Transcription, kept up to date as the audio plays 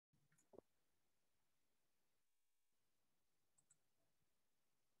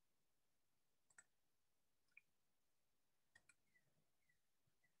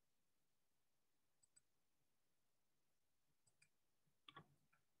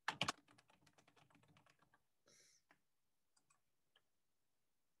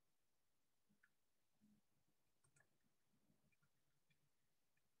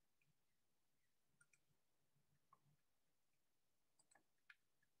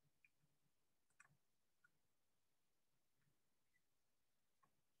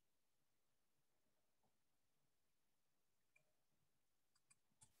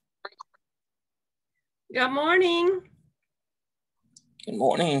Good morning. Good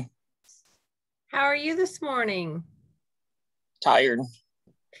morning. How are you this morning? Tired.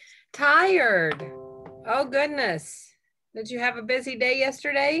 Tired. Oh, goodness. Did you have a busy day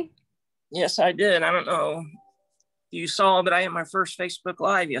yesterday? Yes, I did. I don't know if you saw, but I had my first Facebook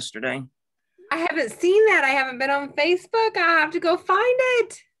Live yesterday. I haven't seen that. I haven't been on Facebook. I have to go find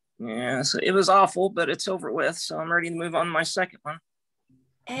it. Yeah, so it was awful, but it's over with. So I'm ready to move on to my second one.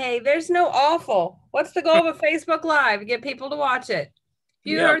 Hey, there's no awful. What's the goal of a Facebook Live? Get people to watch it.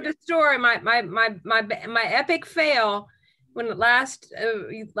 If you heard the story, my epic fail when last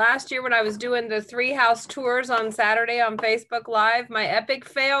year when I was doing the 3 house tours on Saturday on Facebook Live, my epic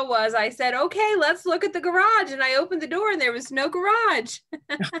fail was I said, okay, let's look at the garage. And I opened the door and there was no garage.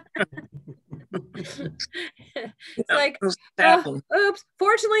 It's like, oh, oops.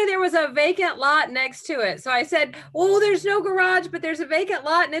 Fortunately, there was a vacant lot next to it. So I said, oh, there's no garage, but there's a vacant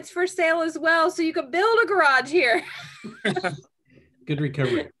lot and it's for sale as well. So you can build a garage here. Good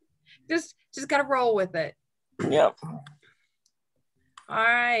recovery. Just got to roll with it. Yep. All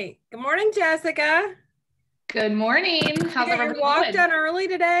right. Good morning, Jessica. Good morning. How's everybody doing? Walk done early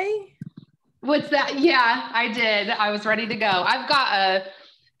today? What's that? Yeah, I did. I was ready to go. I've got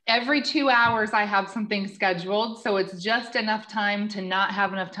every 2 hours I have something scheduled. So it's just enough time to not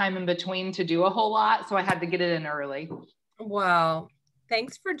have enough time in between to do a whole lot. So I had to get it in early. Well,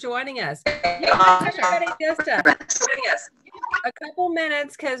 thanks for joining us. Everybody just a couple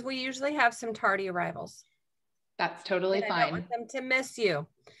minutes because we usually have some tardy arrivals. That's totally fine. I don't want them to miss you.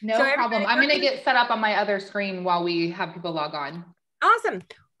 No problem. I'm going to get set up on my other screen while we have people log on. Awesome.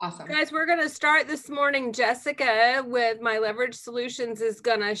 Awesome. Guys, we're going to start this morning. Jessica with My Leverage Solutions is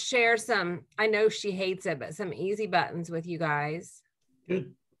going to share some, I know she hates it, but some easy buttons with you guys.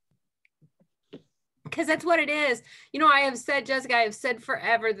 Good. Because that's what it is. You know, I have said, Jessica, I have said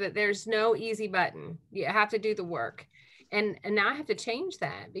forever that there's no easy button. You have to do the work. And now I have to change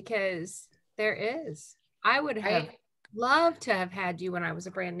that because there is. I would have loved to have had you when I was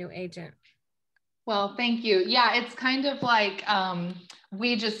a brand new agent. Well, thank you. Yeah, it's kind of like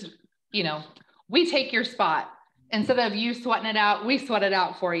we just, we take your spot. Instead of you sweating it out, we sweat it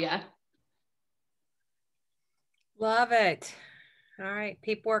out for you. Love it. All right,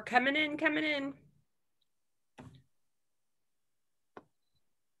 people are coming in.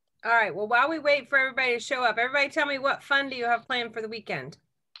 All right, well, while we wait for everybody to show up, everybody tell me what fun do you have planned for the weekend?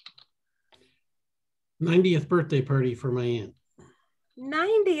 90th birthday party for my aunt.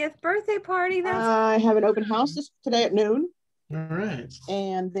 90th birthday party? I have an open house today at noon. All right.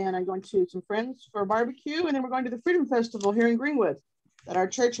 And then I'm going to some friends for a barbecue, and then we're going to the Freedom Festival here in Greenwood that our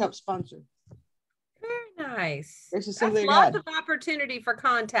church helps sponsor. Very nice. This is something lots of opportunity for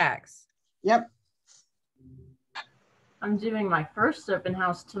contacts. Yep. I'm doing my first open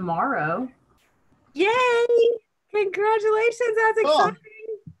house tomorrow. Yay! Congratulations, that's exciting.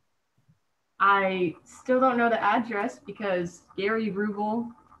 I still don't know the address because Gary Rubel,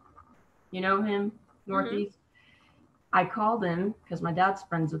 you know him, Northeast. I called him because my dad's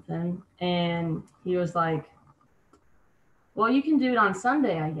friends with him, and he was like, well, you can do it on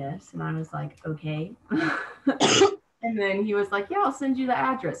Sunday, I guess. And I was like, okay. And then he was like, yeah, I'll send you the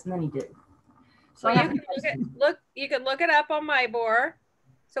address. And then he did. So well, you can look it up on MyBore.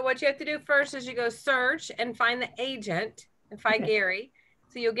 So what you have to do first is you go search and find the agent and find Gary.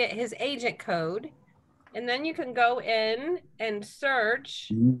 So you'll get his agent code, and then you can go in and search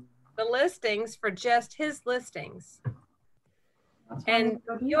the listings for just his listings. And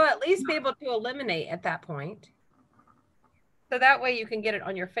you'll at least be able to eliminate at that point. So that way you can get it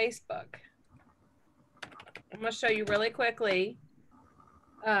on your Facebook. I'm going to show you really quickly.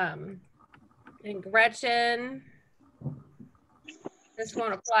 And Gretchen, this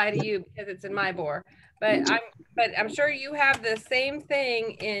won't apply to you because it's in MyBore. But I'm sure you have the same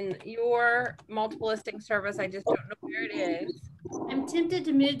thing in your multiple listing service. I just don't know where it is. I'm tempted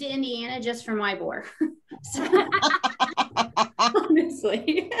to move to Indiana just for MyBore.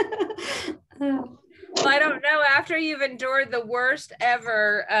 Honestly. Well, I don't know. After you've endured the worst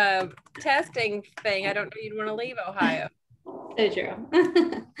ever testing thing, I don't know you'd want to leave Ohio. So true.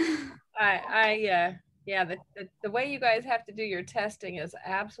 Yeah, the way you guys have to do your testing is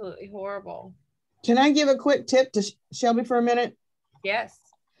absolutely horrible. Can I give a quick tip to Shelby for a minute? Yes.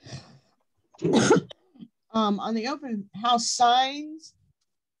 On the open house signs,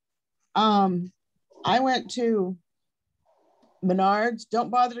 I went to Menards. Don't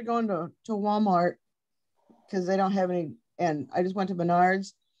bother to go into Walmart because they don't have any, and I just went to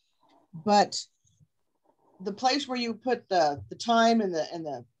Menards. But the place where you put the time and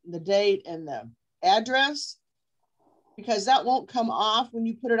the date and the address, because that won't come off when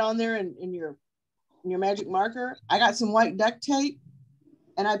you put it on there in your your magic marker. I got some white duct tape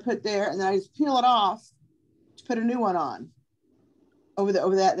and I put there, and then I just peel it off to put a new one on over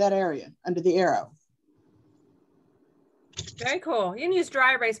that area under the arrow. Very cool. You can use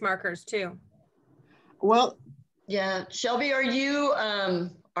dry erase markers too. Well, Yeah, Shelby, are you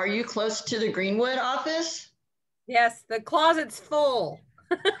close to the Greenwood office? Yes, the closet's full.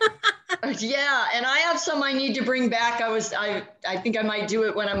 Yeah, and I have some I need to bring back. I think I might do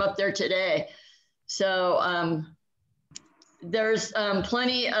it when I'm up there today. So there's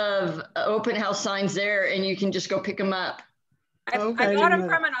plenty of open house signs there, and you can just go pick them up. I got them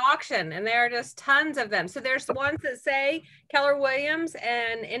from an auction, and there are just tons of them. So there's ones that say Keller Williams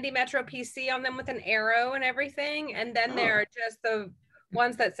and Indy Metro PC on them with an arrow and everything. And then there are just the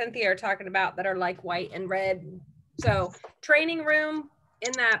ones that Cynthia are talking about that are like white and red. So training room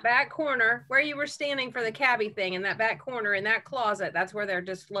in that back corner where you were standing for the cabbie thing, in that back corner in that closet, that's where they're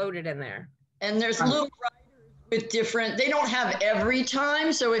just loaded in there. And there's little with different, they don't have every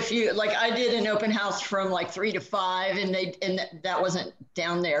time. So if you, like I did an open house from like 3 to 5 and that wasn't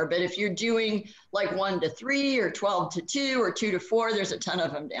down there. But if you're doing like 1 to 3 or 12 to 2 or 2 to 4, there's a ton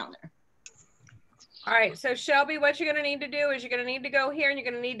of them down there. All right, so Shelby, what you're gonna need to do is you're gonna need to go here and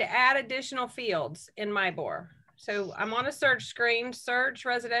you're gonna need to add additional fields in MyBore. So I'm on a search screen, search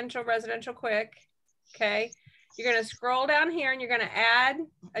residential quick, okay? You're gonna scroll down here and you're gonna add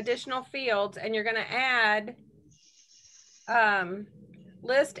additional fields and you're gonna add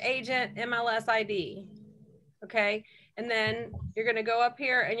list agent MLS ID, okay? And then you're gonna go up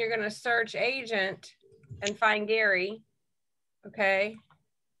here and you're gonna search agent and find Gary, okay?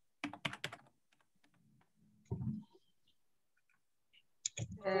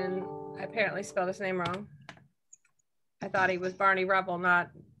 And I apparently spelled his name wrong. I thought he was Barney Rubble, not.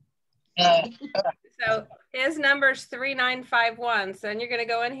 So his number's 3951. So then you're gonna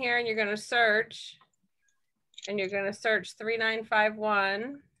go in here and you're gonna search. And you're gonna search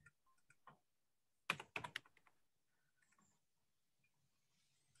 3951.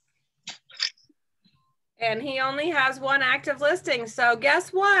 And he only has one active listing. So guess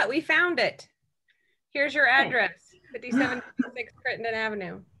what? We found it. Here's your address, 5756 Crittenden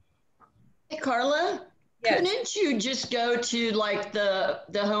Avenue. Hey, Carla, Yes. couldn't you just go to like the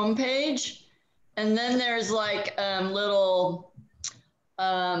home page and then there's like little,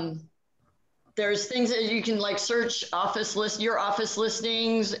 there's things that you can like search your office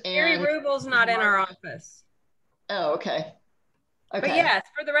listings and. Gary Rubel's not in our office. Oh, okay. Okay. But yes,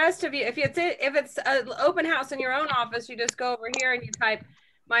 for the rest of you, if it's an open house in your own office, you just go over here and you type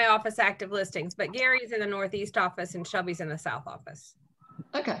my office active listings. But Gary's in the Northeast office and Shelby's in the South office.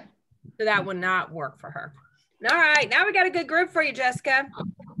 Okay. So that would not work for her. All right, now we got a good group for you, Jessica.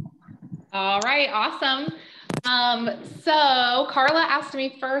 All right, awesome. So Carla asked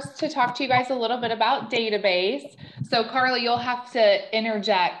me first to talk to you guys a little bit about database. So Carla, you'll have to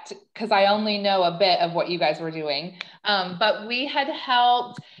interject because I only know a bit of what you guys were doing. But we had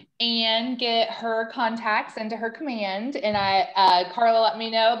helped Anne get her contacts into her command, and Carla let me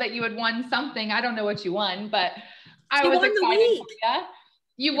know that you had won something. I don't know what you won, but I was excited for you.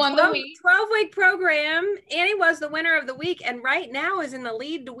 You won the week. 12-week program. Annie was the winner of the week, and right now is in the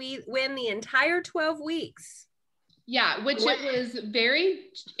lead to win the entire 12 weeks. Yeah, which it was very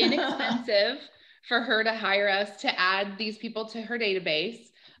inexpensive for her to hire us to add these people to her database.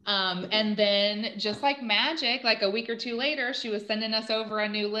 And then just like magic, like a week or two later, she was sending us over a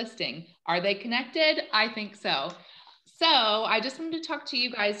new listing. Are they connected? I think so. So I just wanted to talk to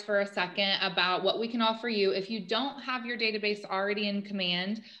you guys for a second about what we can offer you. If you don't have your database already in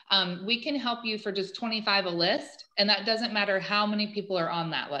command, we can help you for just $25 a list. And that doesn't matter how many people are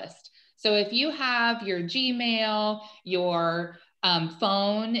on that list. So if you have your Gmail, your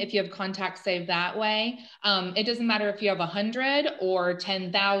phone, if you have contacts saved that way, it doesn't matter if you have 100 or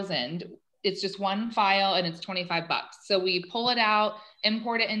 10,000. It's just one file and it's $25. So we pull it out,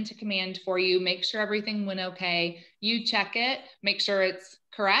 import it into command for you, make sure everything went okay. You check it, make sure it's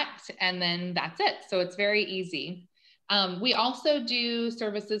correct, and then that's it. So it's very easy. We also do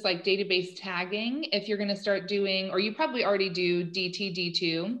services like database tagging. If you're going to start doing, or you probably already do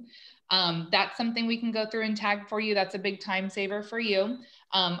DTD2, that's something we can go through and tag for you. That's a big time saver for you.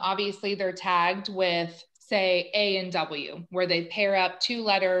 Obviously they're tagged with, say, A and W, where they pair up two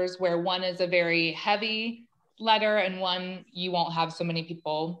letters where one is a very heavy letter and one you won't have so many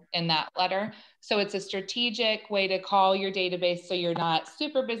people in that letter. So it's a strategic way to call your database so you're not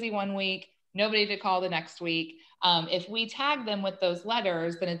super busy one week, nobody to call the next week. If we tag them with those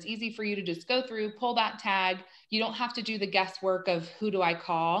letters, then it's easy for you to just go through, pull that tag. You don't have to do the guesswork of who do I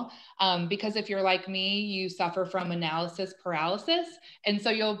call? Because if you're like me, you suffer from analysis paralysis. And so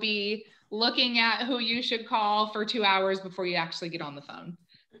you'll be looking at who you should call for 2 hours before you actually get on the phone.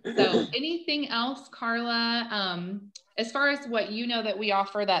 So anything else, Carla, as far as what you know that we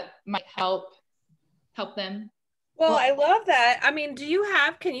offer that might help them? Well, I love that. I mean,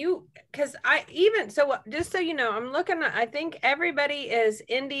 because just so you know, I'm looking at, I think everybody is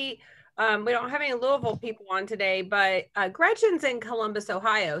Indy. We don't have any Louisville people on today, but Gretchen's in Columbus,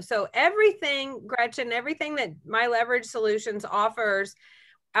 Ohio. So Gretchen, everything that My Leverage Solutions offers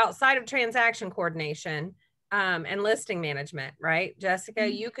outside of transaction coordination and listing management, right? Jessica,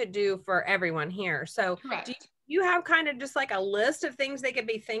 you could do for everyone here. So Correct. You have kind of just like a list of things they could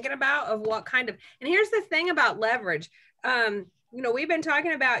be thinking about of what kind of, and here's the thing about leverage. We've been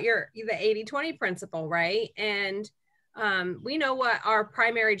talking about the 80-20 principle, right? And we know what our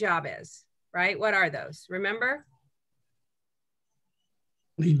primary job is, right? What are those? Remember?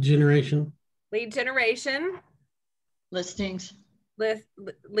 Lead generation. Listings.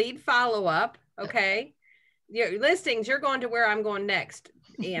 Lead follow-up. Okay. Your listings, you're going to where I'm going next,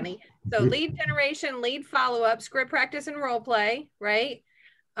 Annie. So lead generation, lead follow-up, script practice and role play, right?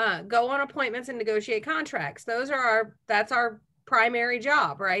 Go on appointments and negotiate contracts. That's our primary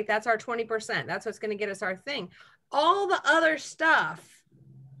job, right? That's our 20%. That's what's going to get us our thing. All the other stuff,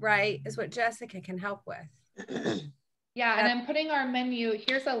 right, is what Jessica can help with. Yeah, and I'm putting our menu,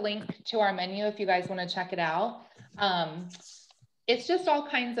 here's a link to our menu if you guys want to check it out. It's just all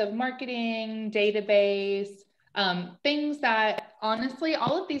kinds of marketing, database, things that honestly,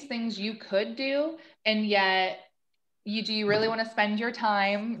 all of these things you could do, and yet do you really want to spend your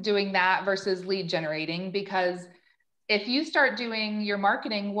time doing that versus lead generating? Because if you start doing your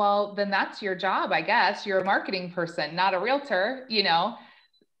marketing, well, then that's your job, I guess. You're a marketing person, not a realtor,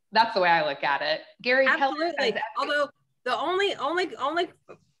 That's the way I look at it. Gary Keller says, although the only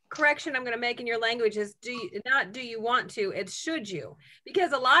correction I'm going to make in your language is do you want to, it's should you,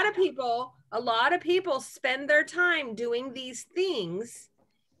 because a lot of people spend their time doing these things.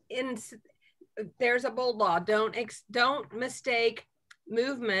 There's a bold law. Don't mistake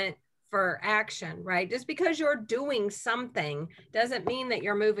movement for action, right? Just because you're doing something doesn't mean that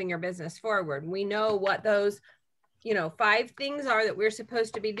you're moving your business forward. We know what those 5 things are that we're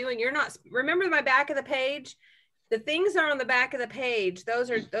supposed to be doing. Remember my back of the page? The things are on the back of the page. Those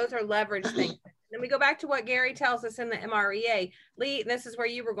are leverage things. Then we go back to what Gary tells us in the MREA. This is where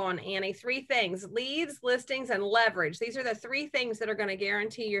you were going, Annie. 3 things: leads, listings, and leverage. These are the 3 things that are going to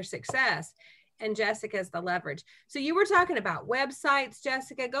guarantee your success. And Jessica's the leverage. So you were talking about websites,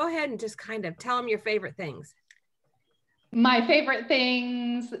 Jessica. Go ahead and just kind of tell them your favorite things. My favorite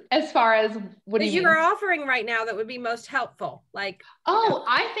things as far as what do you mean? You're offering right now that would be most helpful.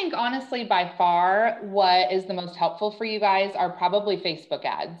 I think honestly, by far, what is the most helpful for you guys are probably Facebook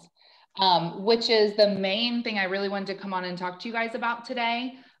ads, which is the main thing I really wanted to come on and talk to you guys about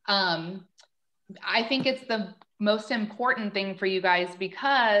today. I think it's the most important thing for you guys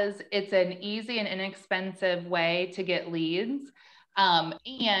because it's an easy and inexpensive way to get leads.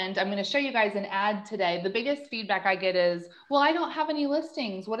 And I'm going to show you guys an ad today. The biggest feedback I get is, well, I don't have any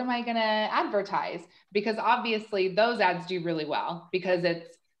listings. What am I going to advertise? Because obviously those ads do really well because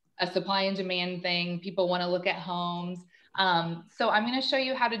it's a supply and demand thing. People want to look at homes. So I'm going to show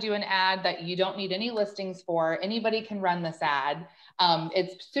you how to do an ad that you don't need any listings for. Anybody can run this ad.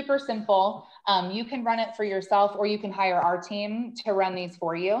 It's super simple. You can run it for yourself or you can hire our team to run these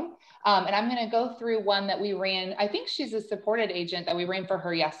for you. And I'm going to go through one that we ran. I think she's a supported agent that we ran for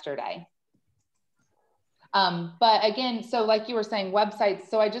her yesterday. But again, so like you were saying, websites.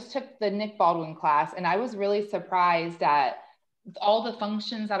 So I just took the Nick Baldwin class and I was really surprised at all the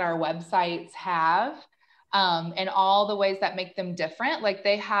functions that our websites have. And all the ways that make them different. Like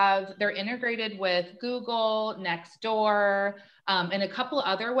they're integrated with Google, Nextdoor, and a couple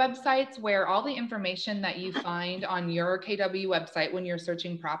other websites where all the information that you find on your KW website when you're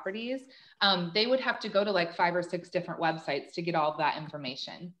searching properties, they would have to go to like 5 or 6 different websites to get all of that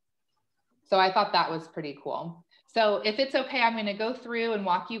information. So I thought that was pretty cool. So if it's okay, I'm going to go through and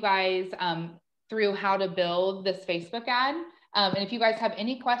walk you guys through how to build this Facebook ad. And if you guys have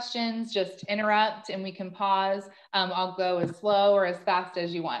any questions, just interrupt and we can pause. I'll go as slow or as fast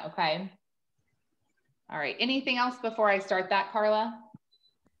as you want, okay? All right, anything else before I start that, Carla?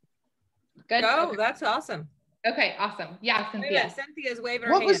 Good? Oh, okay. That's awesome. Okay, awesome. Yeah, Cynthia. Cynthia's waving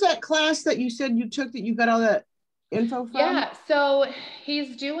her What hand. was that class that you said you took that you got all that info from? Yeah, so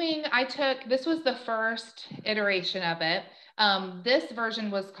this was the first iteration of it. This version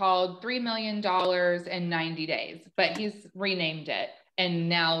was called $3 million in 90 days, but he's renamed it and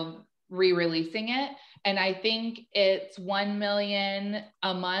now re-releasing it. And I think it's 1 million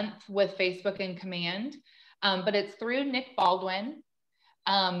a month with Facebook and Command, but it's through Nick Baldwin.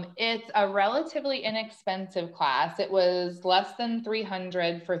 It's a relatively inexpensive class. It was less than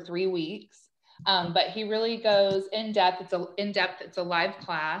 $300 for 3 weeks, but he really goes in depth. It's a live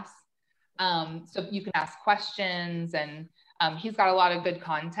class. So you can ask questions, and he's got a lot of good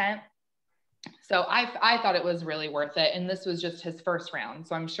content. So I thought it was really worth it. And this was just his first round.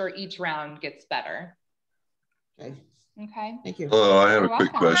 So I'm sure each round gets better. Okay. Okay. Thank you. Oh, I have a You're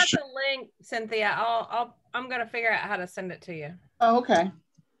quick welcome. I've got question. the link, Cynthia. I'm gonna figure out how to send it to you. Oh, okay.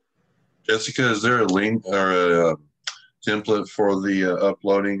 Jessica, is there a link or a template for the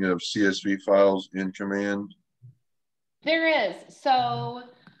uploading of CSV files in Command? There is. So,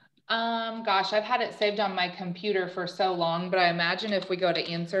 gosh, I've had it saved on my computer for so long, but I imagine if we go to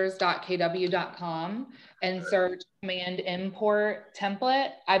answers.kw.com and search command import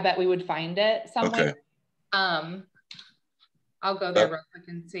template, I bet we would find it somewhere. Okay. I'll go there real quick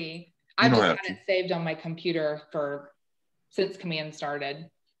and see. I've just had it saved on my computer since command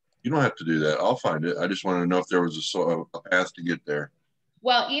started. You don't have to do that. I'll find it. I just wanted to know if there was a path to get there.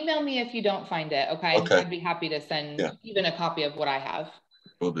 Well, email me if you don't find it. Okay. Okay. I'd be happy to send even a copy of what I have.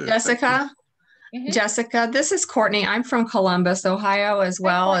 Will do. Jessica, Jessica, this is Courtney. I'm from Columbus, Ohio, as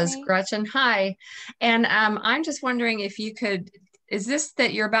well as Gretchen. Hi. And I'm just wondering if you could, is this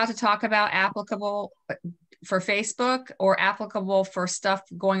that you're about to talk about applicable for Facebook or applicable for stuff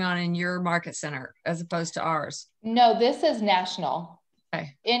going on in your market center as opposed to ours? No, this is national.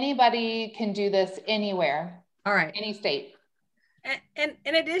 Okay. Anybody can do this anywhere. All right. Any state. And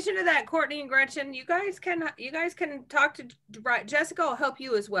in addition to that, Courtney and Gretchen, you guys can talk to Jessica. Will help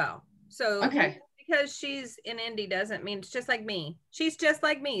you as well. So okay, because she's in Indy doesn't mean it's just like me. She's just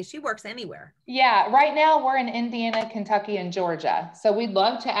like me. She works anywhere. Yeah. Right now we're in Indiana, Kentucky, and Georgia. So we'd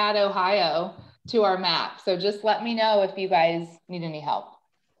love to add Ohio to our map. So just let me know if you guys need any help.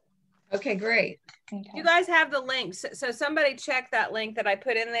 Okay, great. Okay. You guys have the links. So somebody check that link that I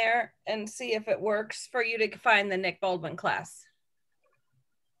put in there and see if it works for you to find the Nick Baldwin class.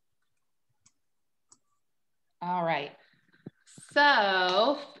 All right.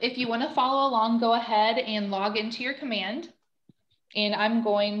 So if you want to follow along, go ahead and log into your command. And I'm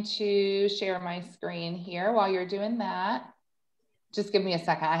going to share my screen here while you're doing that. Just give me a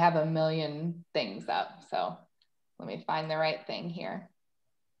second. I have a million things up. So let me find the right thing here.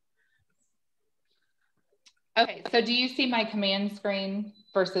 Okay, so do you see my command screen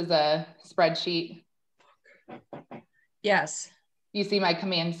versus a spreadsheet? Yes. You see my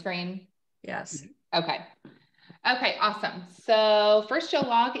command screen? Yes. Okay. Okay, awesome. So first you'll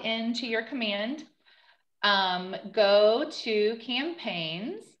log into your command. Go to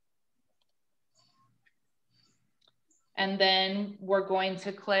campaigns. And then we're going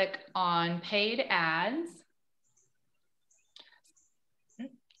to click on paid ads.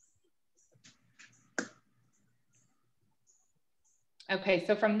 Okay,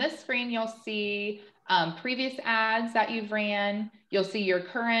 so from this screen, you'll see previous ads that you've ran. You'll see your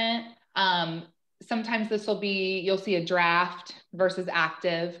current. Sometimes you'll see a draft versus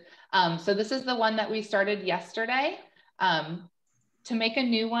active. So this is the one that we started yesterday. To make a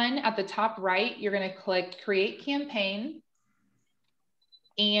new one at the top right, you're going to click Create Campaign.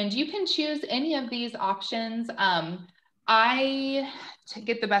 And you can choose any of these options. To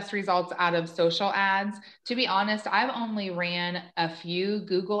get the best results out of social ads. To be honest, I've only ran a few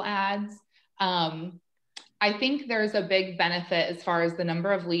Google ads. I think there's a big benefit as far as the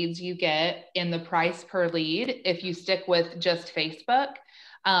number of leads you get and the price per lead if you stick with just Facebook.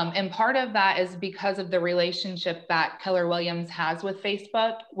 And part of that is because of the relationship that Keller Williams has with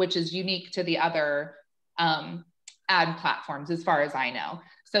Facebook, which is unique to the other ad platforms, as far as I know.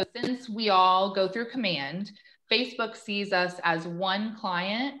 So since we all go through command, Facebook sees us as one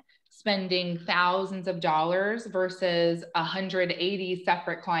client spending thousands of dollars versus 180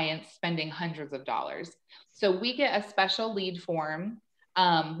 separate clients spending hundreds of dollars. So we get a special lead form.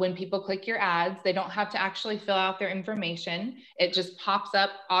 When people click your ads, they don't have to actually fill out their information. It just pops up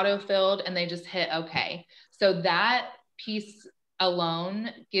auto-filled and they just hit okay. So that piece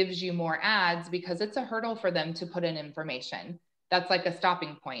alone gives you more ads because it's a hurdle for them to put in information. That's like a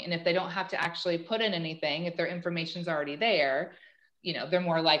stopping point. And if they don't have to actually put in anything, if their information's already there, they're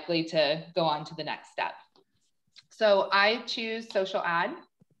more likely to go on to the next step. So I choose social ad.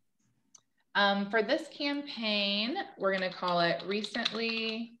 For this campaign, we're going to call it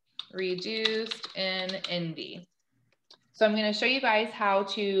Recently Reduced in Indy. So I'm going to show you guys how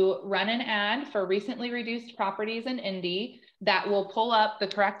to run an ad for recently reduced properties in Indy that will pull up the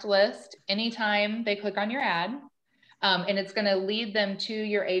correct list anytime they click on your ad. And it's going to lead them to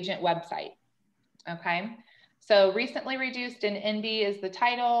your agent website. Okay. So Recently Reduced in Indy is the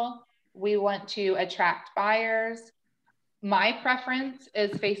title. We want to attract buyers. My preference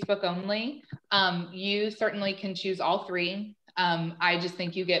is Facebook only. You certainly can choose all three. I just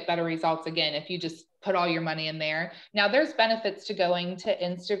think you get better results again if you just put all your money in there. Now there's benefits to going to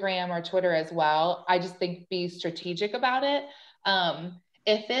Instagram or Twitter as well. I just think be strategic about it.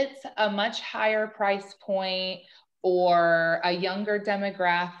 If it's a much higher price point or a younger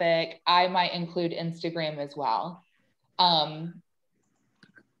demographic, I might include Instagram as well.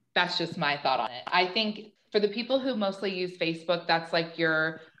 That's just my thought on it. I think for the people who mostly use Facebook, that's like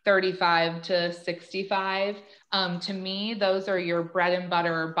your 35 to 65. To me, those are your bread and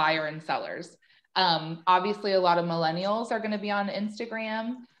butter buyer and sellers. Obviously, a lot of millennials are going to be on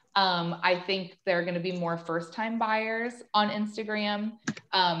Instagram. I think they're going to be more first-time buyers on Instagram.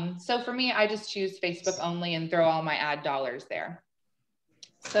 So for me, I just choose Facebook only and throw all my ad dollars there.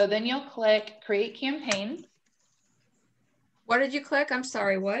 So then you'll click Create Campaign. What did you click? I'm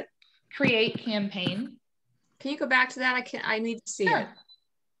sorry, what? Create Campaign. Can you go back to that? I need to see it.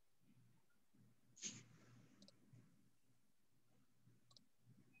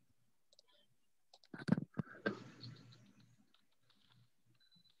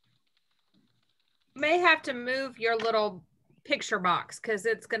 May have to move your little picture box because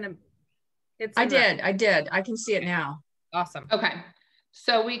it's I did. I can see it now. Awesome. Okay.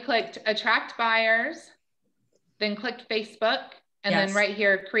 So we clicked attract buyers, then clicked Facebook, and then right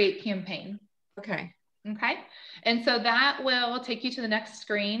here, create campaign. Okay. Okay. And so that will take you to the next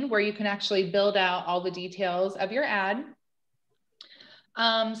screen where you can actually build out all the details of your ad.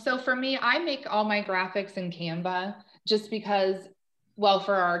 So for me, I make all my graphics in Canva just because, well,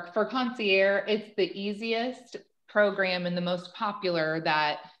 for Concierge, it's the easiest program and the most popular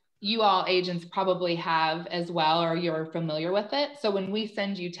that you all agents probably have as well, or you're familiar with it. So when we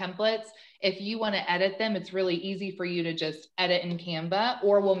send you templates, if you want to edit them, it's really easy for you to just edit in Canva,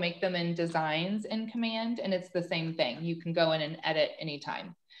 or we'll make them in designs in Command, and it's the same thing. You can go in and edit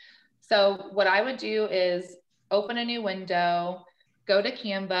anytime. So what I would do is open a new window, go to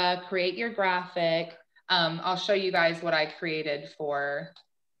Canva, create your graphic. I'll show you guys what I created for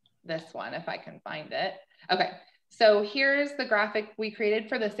this one, if I can find it. Okay. So here's the graphic we created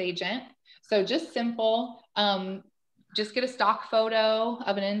for this agent. So just simple, just get a stock photo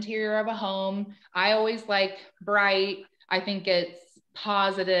of an interior of a home. I always like bright. I think it's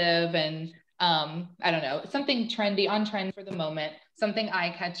positive and I don't know, something trendy, on trend for the moment, something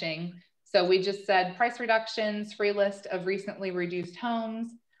eye-catching. So we just said price reductions, free list of recently reduced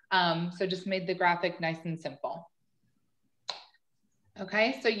homes. So just made the graphic nice and simple.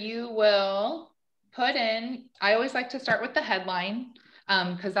 Okay, so you will put in, I always like to start with the headline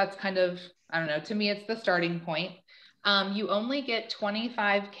because that's kind of, I don't know, to me, it's the starting point. You only get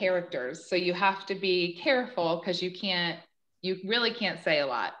 25 characters. So you have to be careful because you really can't say a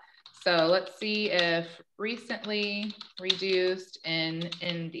lot. So let's see if recently reduced in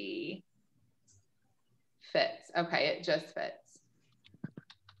Indy fits. Okay, it just fits.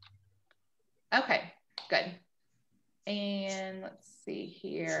 Okay, good. And let's see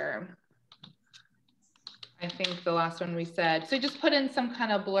here. I think the last one we said, so just put in some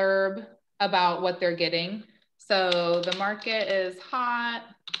kind of blurb about what they're getting. So the market is hot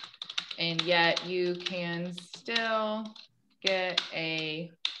and yet you can still get a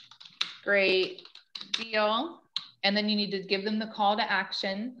great deal. And then you need to give them the call to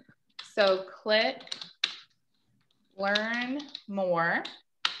action. So click learn more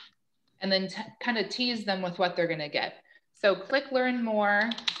and then kind of tease them with what they're going to get. So click learn more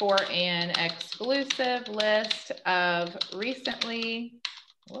for an exclusive list of recently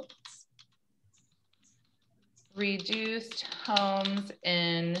reduced homes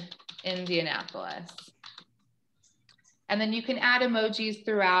in Indianapolis. And then you can add emojis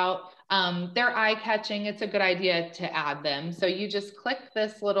throughout. They're eye-catching. It's a good idea to add them. So you just click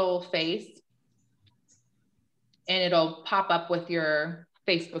this little face and it'll pop up with your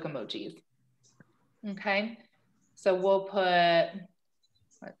Facebook emojis. Okay. So we'll put,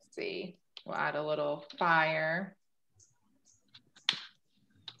 let's see, we'll add a little fire.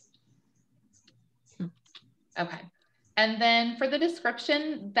 Okay. And then for the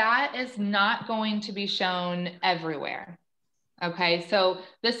description, that is not going to be shown everywhere. Okay. So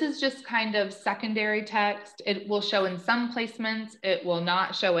this is just kind of secondary text. It will show in some placements. It will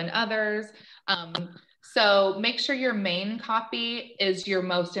not show in others. So make sure your main copy is your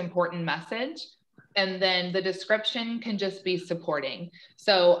most important message. And then the description can just be supporting.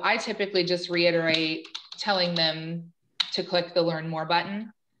 So I typically just reiterate telling them to click the learn more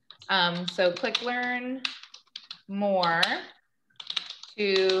button. So click learn more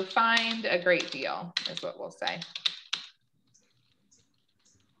to find a great deal is what we'll say.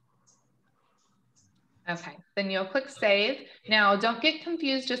 Okay, then you'll click save. Now, don't get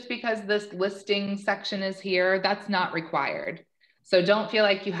confused just because this listing section is here. That's not required. So don't feel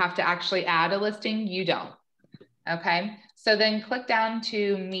like you have to actually add a listing. You don't. Okay, so then click down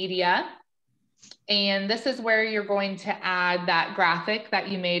to media. And this is where you're going to add that graphic that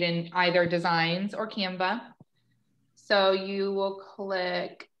you made in either Designs or Canva. So you will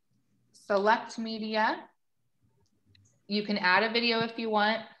click select media. You can add a video if you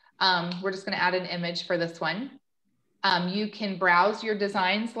want. We're just going to add an image for this one. You can browse your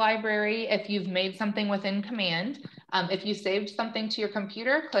designs library if you've made something within Command. If you saved something to your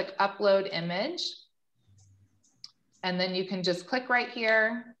computer, click upload image. And then you can just click right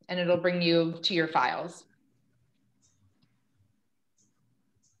here and it'll bring you to your files.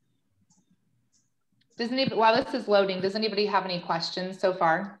 While this is loading, does anybody have any questions so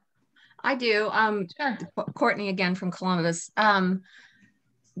far? I do. Sure. Courtney again from Columbus. You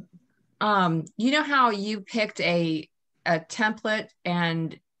know how you picked a template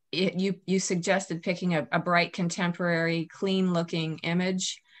and you suggested picking a bright, contemporary, clean looking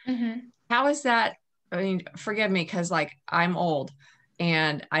image. Mm-hmm. How is that? I mean, forgive me, because like I'm old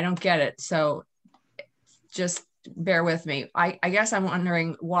and I don't get it. So just bear with me. I guess I'm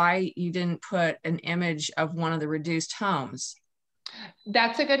wondering why you didn't put an image of one of the reduced homes.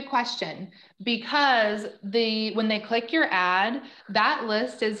 That's a good question, because when they click your ad, that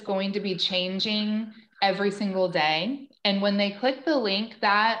list is going to be changing every single day. And when they click the link,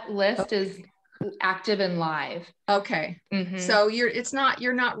 that list is active and live. Okay. Mm-hmm. So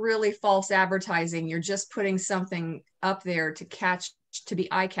you're not really false advertising. You're just putting something up there to be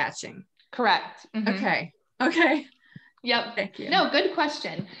eye-catching. Correct. Mm-hmm. Okay. Yep. Thank you. No, good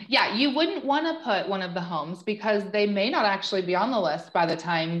question. Yeah, you wouldn't want to put one of the homes because they may not actually be on the list by the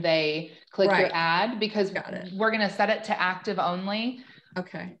time they click your ad, because we're going to set it to active only.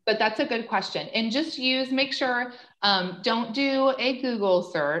 Okay. But that's a good question. And just make sure, don't do a Google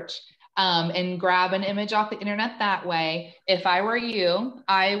search and grab an image off the internet that way. If I were you,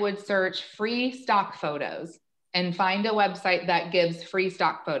 I would search free stock photos and find a website that gives free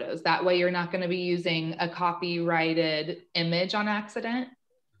stock photos. That way you're not going to be using a copyrighted image on accident.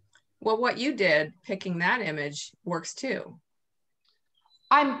 Well, what you did, picking that image, works too.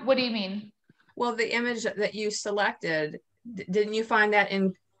 What do you mean? Well, the image that you selected, didn't you find that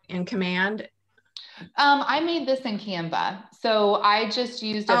in Command? I made this in Canva. So I just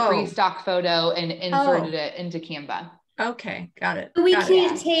used a free stock photo and inserted it into Canva. Okay, got it. We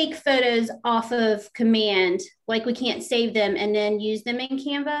can't take photos off of Command, like we can't save them and then use them in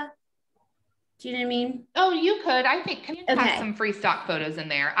Canva. Do you know what I mean? Oh, you could. I think Command has some free stock photos in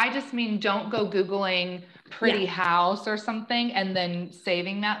there. I just mean don't go Googling pretty house or something and then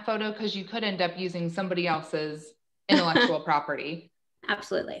saving that photo, because you could end up using somebody else's intellectual property.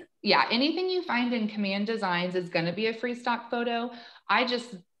 Absolutely. Yeah, anything you find in Command Designs is going to be a free stock photo.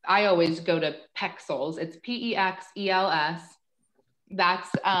 I always go to Pexels. It's Pexels. That's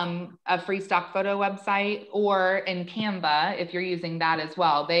a free stock photo website, or in Canva, if you're using that as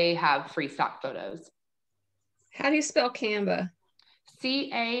well, they have free stock photos. How do you spell Canva?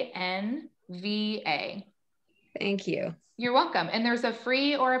 Canva. Thank you. You're welcome. And there's a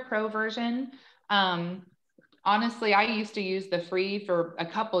free or a pro version. Honestly, I used to use the free for a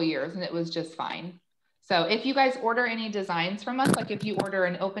couple years and it was just fine. So if you guys order any designs from us, like if you order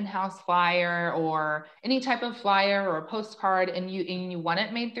an open house flyer or any type of flyer or a postcard and you want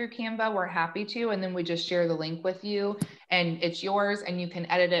it made through Canva, we're happy to. And then we just share the link with you and it's yours and you can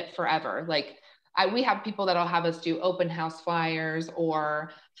edit it forever. Like we have people that'll have us do open house flyers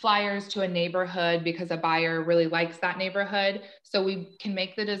or flyers to a neighborhood because a buyer really likes that neighborhood. So we can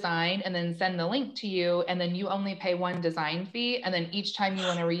make the design and then send the link to you. And then you only pay one design fee. And then each time you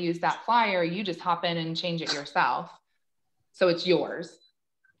want to reuse that flyer, you just hop in and change it yourself. So it's yours.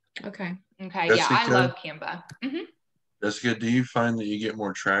 Okay. Okay. Jessica, yeah, I love Canva. Mm-hmm. Jessica, do you find that you get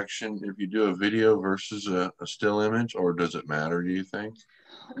more traction if you do a video versus a still image, or does it matter, do you think?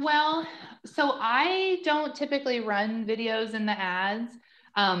 Well, so I don't typically run videos in the ads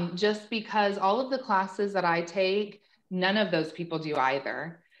just because all of the classes that I take, none of those people do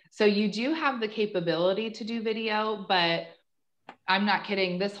either. So you do have the capability to do video, but I'm not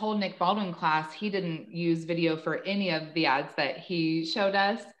kidding. This whole Nick Baldwin class, he didn't use video for any of the ads that he showed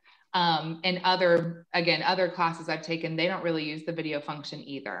us. And other classes I've taken, they don't really use the video function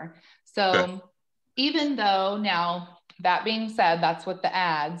either. So even though now, that being said, that's what the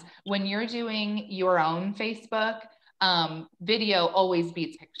ads, when you're doing your own Facebook, video always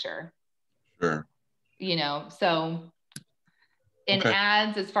beats picture. Sure. You know, so in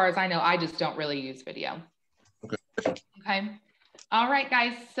ads, as far as I know, I just don't really use video. Okay. Okay. All right,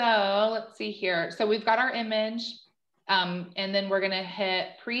 guys, so let's see here. So we've got our image, and then we're gonna hit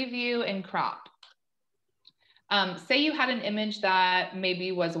preview and crop. Say you had an image that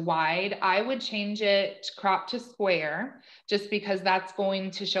maybe was wide, I would change it crop to square, just because that's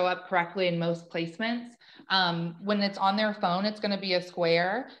going to show up correctly in most placements. When it's on their phone, it's gonna be a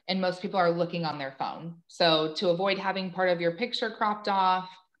square, and most people are looking on their phone. So to avoid having part of your picture cropped off,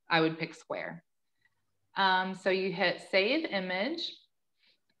 I would pick square. So you hit save image.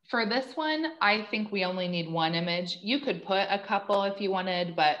 For this one, I think we only need one image. You could put a couple if you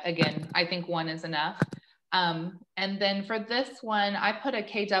wanted, but again, I think one is enough. And then for this one, I put a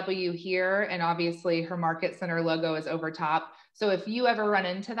KW here, and obviously her Market Center logo is over top. So if you ever run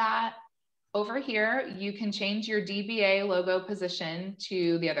into that, over here, you can change your DBA logo position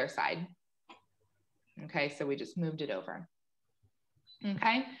to the other side. Okay, so we just moved it over.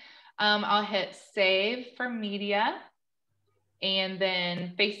 Okay. I'll hit save for media and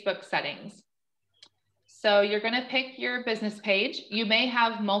then Facebook settings. So you're gonna pick your business page. You may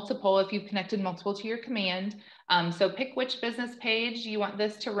have multiple if you've connected multiple to your command. So pick which business page you want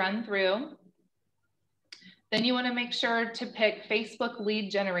this to run through. Then you wanna make sure to pick Facebook lead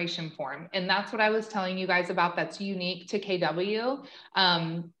generation form. And that's what I was telling you guys about that's unique to KW.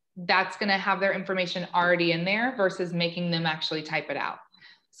 That's gonna have their information already in there versus making them actually type it out.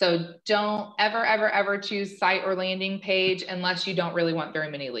 So don't ever, ever, ever choose site or landing page unless you don't really want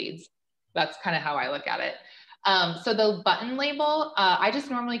very many leads. That's kind of how I look at it. So the button label, I just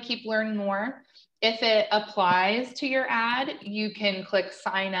normally keep learn more. If it applies to your ad, you can click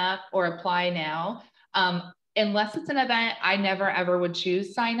sign up or apply now. Unless it's an event, I never ever would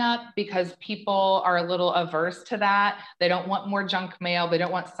choose sign up because people are a little averse to that. They don't want more junk mail. They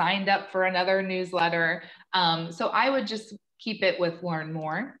don't want signed up for another newsletter. So I would just keep it with learn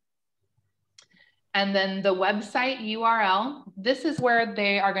more. And then the website URL, this is where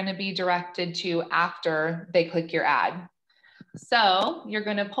they are going to be directed to after they click your ad. So you're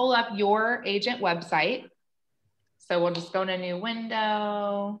going to pull up your agent website. So we'll just go to a new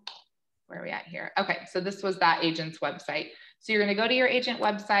window. Where are we at here? Okay, so this was that agent's website. So you're going to go to your agent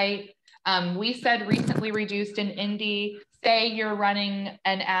website. We said recently reduced in Indy. Say you're running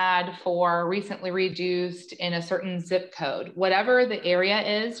an ad for recently reduced in a certain zip code. Whatever the area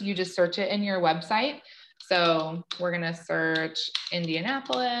is, you just search it in your website. So we're going to search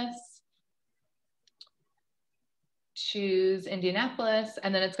Indianapolis, choose Indianapolis,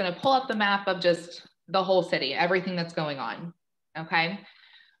 and then it's going to pull up the map of just the whole city, everything that's going on. Okay.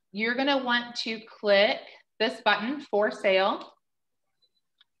 You're going to want to click this button for sale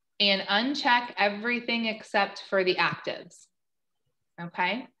and uncheck everything except for the actives,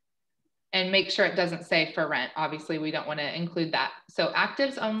 okay? And make sure it doesn't say for rent. Obviously, we don't want to include that. So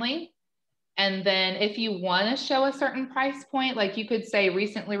actives only. And then if you want to show a certain price point, like you could say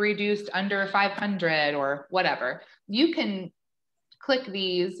recently reduced under 500 or whatever, you can click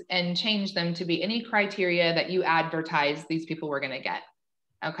these and change them to be any criteria that you advertise these people were going to get.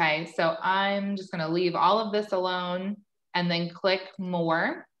 Okay, so I'm just going to leave all of this alone and then click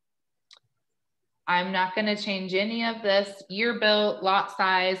more. I'm not going to change any of this year built, lot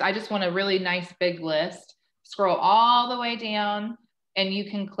size. I just want a really nice big list. Scroll all the way down and you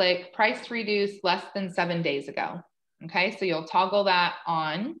can click price reduced less than 7 days ago. Okay, so you'll toggle that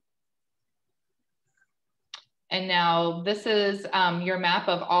on. And now this is your map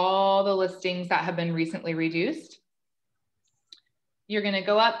of all the listings that have been recently reduced. You're going to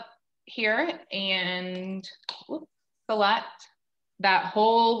go up here and select that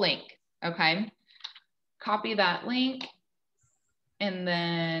whole link. Okay. Copy that link. And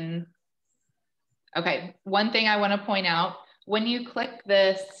then, okay, one thing I want to point out, when you click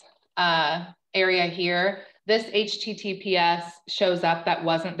this area here, this HTTPS shows up that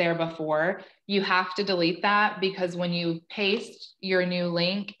wasn't there before. You have to delete that because when you paste your new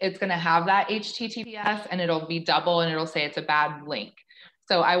link, it's going to have that HTTPS and it'll be double and it'll say it's a bad link.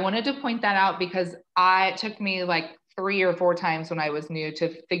 So I wanted to point that out because it took me like 3 or 4 times when I was new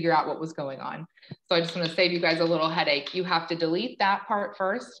to figure out what was going on. So I just want to save you guys a little headache. You have to delete that part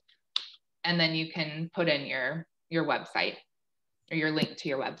first, and then you can put in your website or your link to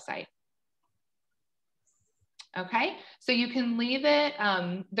your website. Okay, so you can leave it,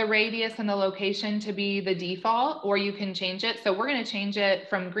 the radius and the location to be the default, or you can change it. So we're going to change it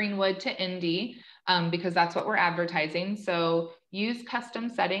from Greenwood to Indy because that's what we're advertising. So use custom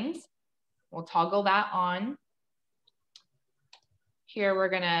settings. We'll toggle that on. Here we're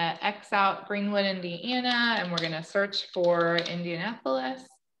going to X out Greenwood, Indiana, and we're going to search for Indianapolis.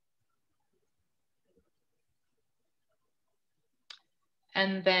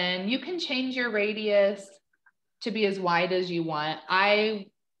 And then you can change your radius to be as wide as you want. I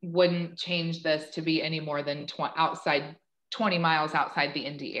wouldn't change this to be any more than 20 miles outside the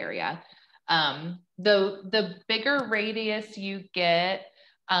Indy area. The bigger radius you get,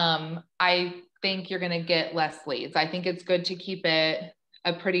 I think you're going to get less leads. I think it's good to keep it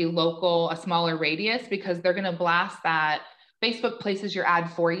a pretty local, a smaller radius, because they're going to blast that. Facebook places your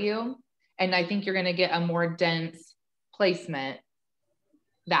ad for you. And I think you're going to get a more dense placement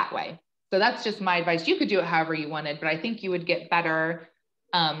that way. So that's just my advice. You could do it however you wanted, but I think you would get better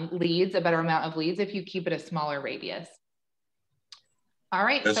leads, a better amount of leads if you keep it a smaller radius. All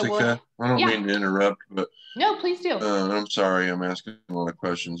right. Jessica, I don't mean to interrupt, but no, please do. I'm sorry, I'm asking a lot of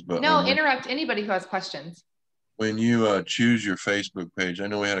questions, but no, interrupt anybody who has questions. When you choose your Facebook page, I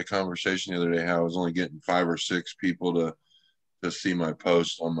know we had a conversation the other day how I was only getting 5 or 6 people to see my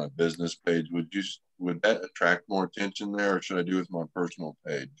post on my business page. Would that attract more attention there, or should I do it with my personal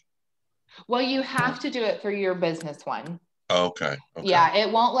page? Well, you have to do it for your business one. Okay. Yeah,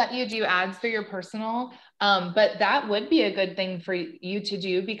 it won't let you do ads for your personal, but that would be a good thing for you to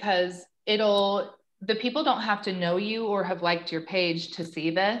do, because the people don't have to know you or have liked your page to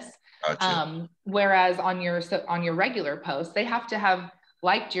see this. Gotcha. Whereas on your regular post, they have to have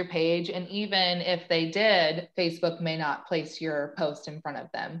liked your page, and even if they did, Facebook may not place your post in front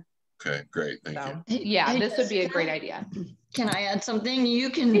of them. Okay, great. Thank you. Yeah, this would be a great idea. Can I add something?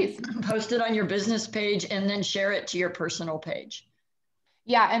 You can post it on your business page and then share it to your personal page.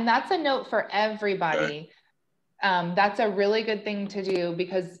 Yeah, and that's a note for everybody. Okay. That's a really good thing to do,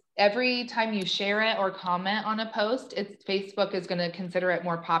 because every time you share it or comment on a post, Facebook is going to consider it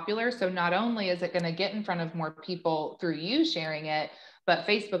more popular. So not only is it going to get in front of more people through you sharing it, but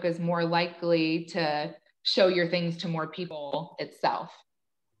Facebook is more likely to show your things to more people itself.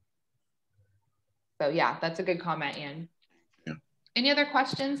 So yeah, that's a good comment, Ian. Yeah. Any other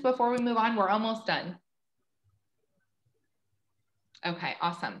questions before we move on? We're almost done. Okay,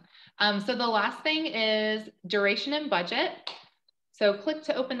 awesome. So the last thing is duration and budget. So click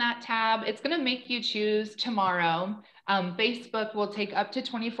to open that tab. It's going to make you choose tomorrow. Facebook will take up to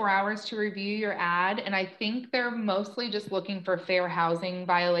 24 hours to review your ad. And I think they're mostly just looking for fair housing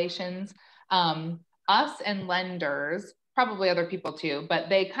violations. Us and lenders, probably other people too, but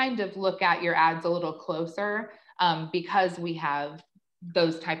they kind of look at your ads a little closer because we have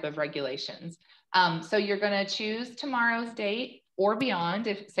those type of regulations. So you're going to choose tomorrow's date or beyond,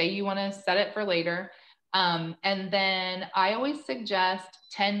 if say you want to set it for later. And then I always suggest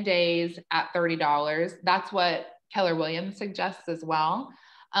 10 days at $30. That's what Keller Williams suggests as well.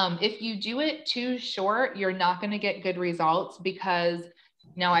 If you do it too short, you're not going to get good results, because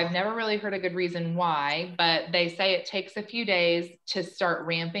now I've never really heard a good reason why, but they say it takes a few days to start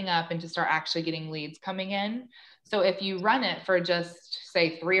ramping up and to start actually getting leads coming in. So if you run it for just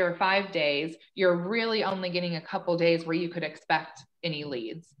say 3 or 5 days, you're really only getting a couple days where you could expect any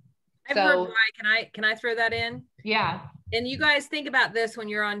leads. I've heard why. Can I throw that in? Yeah. And you guys think about this when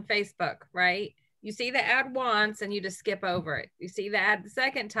you're on Facebook, right? You see the ad once and you just skip over it. You see the ad the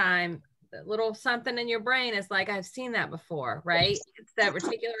second time, the little something in your brain is like, I've seen that before, right? It's that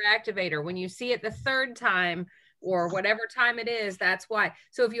reticular activator. When you see it the third time or whatever time it is, that's why.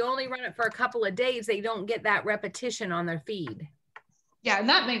 So if you only run it for a couple of days, they don't get that repetition on their feed. Yeah, and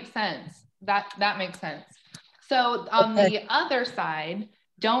that makes sense. That makes sense. So on the other side,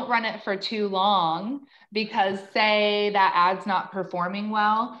 don't run it for too long, because say that ad's not performing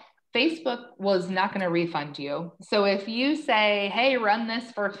well, Facebook was not going to refund you. So if you say, hey, run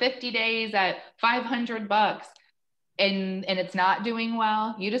this for 50 days at $500 and it's not doing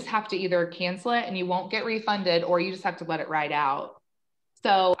well, you just have to either cancel it and you won't get refunded, or you just have to let it ride out.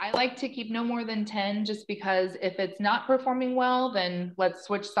 So I like to keep no more than 10, just because if it's not performing well, then let's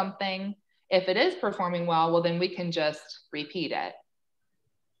switch something. If it is performing well, well, then we can just repeat it.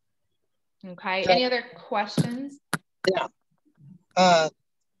 Okay, any other questions? Yeah.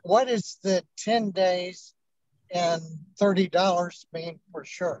 What is the 10 days and $30 mean for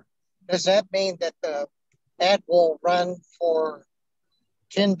sure? Does that mean that the ad will run for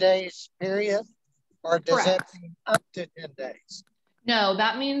 10 days period? Or does Correct. that mean up to 10 days? No,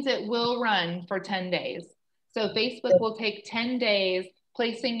 that means it will run for 10 days. So Facebook will take 10 days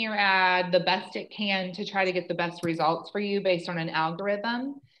placing your ad the best it can to try to get the best results for you based on an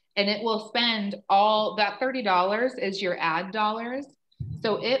algorithm. And it will spend all that $30 is your ad dollars.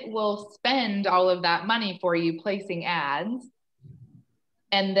 So it will spend all of that money for you placing ads.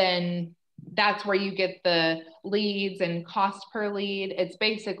 And then that's where you get the leads and cost per lead. It's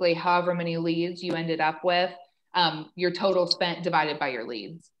basically however many leads you ended up with, your total spent divided by your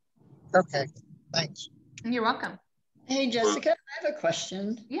leads. Okay, thanks. You're welcome. Hey, Jessica, I have a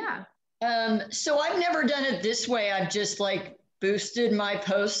question. Yeah. So I've never done it this way. I've just like boosted my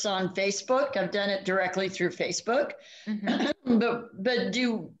posts on Facebook. I've done it directly through Facebook. but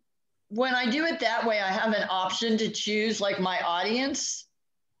when I do it that way, I have an option to choose like my audience.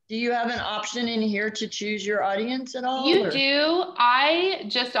 Do you have an option in here to choose your audience at all? You do. I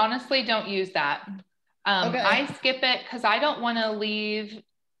just honestly don't use that. Okay. I skip it because I don't want to leave.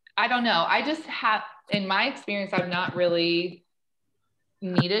 I don't know. I just have, in my experience, I've not really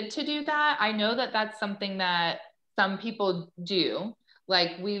needed to do that. I know that that's something that some people do.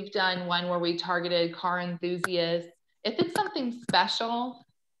 Like we've done one where we targeted car enthusiasts. If it's something special,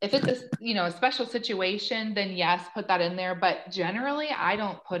 if it's a, you know, a special situation, then yes, put that in there. But generally, I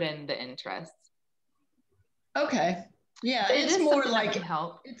don't put in the interests. Okay. Yeah, it's more like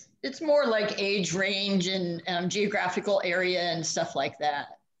help. It's more like age range and geographical area and stuff like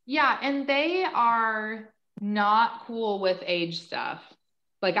that. Yeah, and they are not cool with age stuff.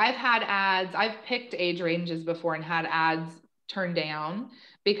 Like I've had ads, I've picked age ranges before and had ads turned down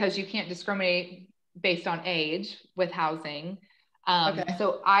because you can't discriminate based on age with housing. Okay.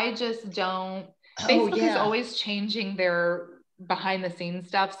 So I just don't, Facebook is always changing their behind the scenes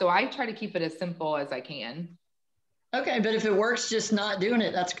stuff. So I try to keep it as simple as I can. Okay, but if it works, just not doing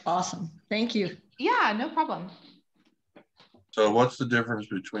it, that's awesome. Thank you. Yeah, no problem. So what's the difference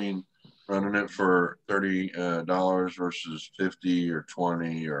between running it for $30 versus 50 or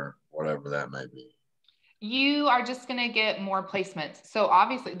 20 or whatever that may be? You are just going to get more placements. So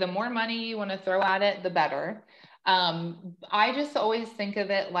obviously the more money you want to throw at it, the better. I just always think of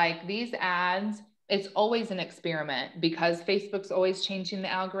it like these ads, it's always an experiment because Facebook's always changing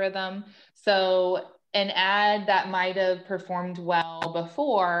the algorithm. So an ad that might have performed well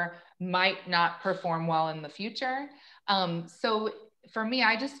before might not perform well in the future. So for me,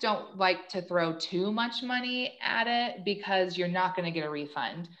 I just don't like to throw too much money at it because you're not going to get a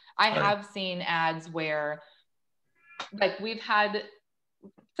refund. I have seen ads where like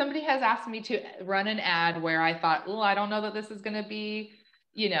somebody has asked me to run an ad where I thought, oh, I don't know that this is going to be,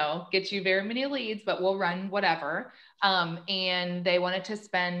 you know, get you very many leads, but we'll run whatever. And they wanted to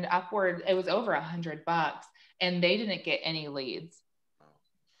spend upward, it was over $100 and they didn't get any leads.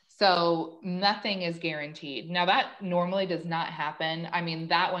 So nothing is guaranteed. Now that normally does not happen. I mean,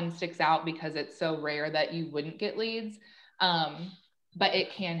 that one sticks out because it's so rare that you wouldn't get leads. But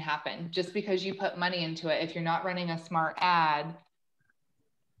it can happen just because you put money into it. If you're not running a smart ad,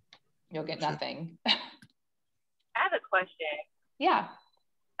 you'll get nothing. I have a question. Yeah.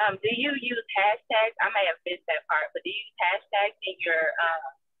 Do you use hashtags? I may have missed that part, but do you use hashtags in your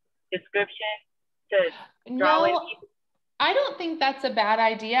description to draw in people? I don't think that's a bad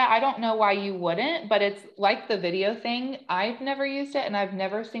idea. I don't know why you wouldn't, but it's like the video thing. I've never used it and I've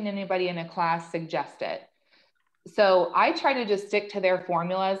never seen anybody in a class suggest it. So I try to just stick to their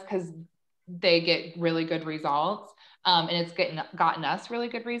formulas because they get really good results. And it's gotten us really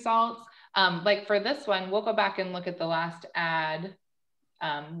good results. Like for this one, we'll go back and look at the last ad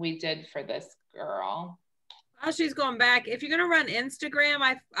we did for this girl. While she's going back, if you're going to run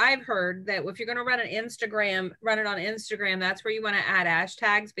Instagram, I've heard that if you're going to run an Instagram, run it on Instagram. That's where you want to add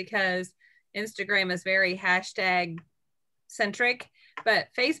hashtags because Instagram is very hashtag centric, but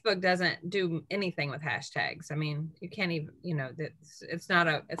Facebook doesn't do anything with hashtags. I mean, you can't even, you know, it's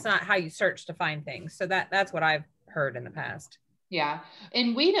not how you search to find things. So that's what I've heard in the past. Yeah.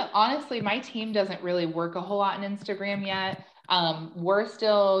 And honestly, my team doesn't really work a whole lot on Instagram yet. We're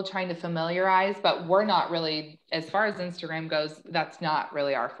still trying to familiarize, but we're not really, as far as Instagram goes, that's not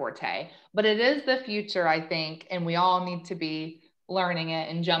really our forte, but it is the future, I think. And we all need to be learning it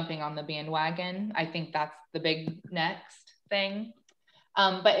and jumping on the bandwagon. I think that's the big next thing.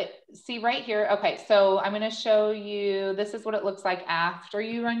 See right here. Okay. So I'm going to show you, this is what it looks like after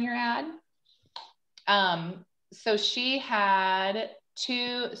you run your ad. So she had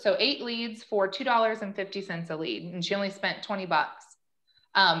 8 leads for $2.50 a lead, and she only spent $20.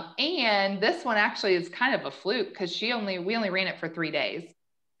 And this one actually is kind of a fluke because we only ran it for 3 days.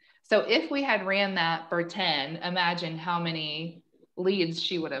 So if we had ran that for 10, imagine how many leads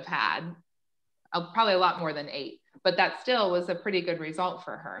she would have had. Probably a lot more than 8, but that still was a pretty good result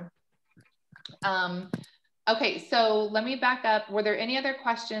for her. Okay, so let me back up. Were there any other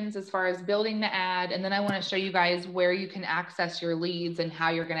questions as far as building the ad? And then I want to show you guys where you can access your leads and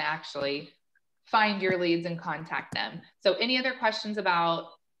how you're going to actually find your leads and contact them. So any other questions about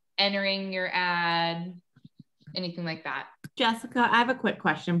entering your ad, anything like that? Jessica, I have a quick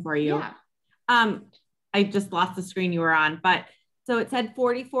question for you. Yeah. I just lost the screen you were on, but so it said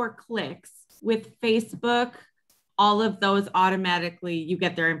 44 clicks with Facebook. All of those automatically, you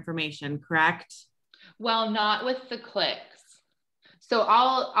get their information, correct? Well, not with the clicks. So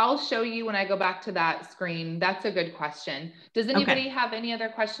I'll show you when I go back to that screen. That's a good question. Does anybody have any other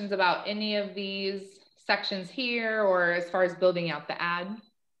questions about any of these sections here, or as far as building out the ad?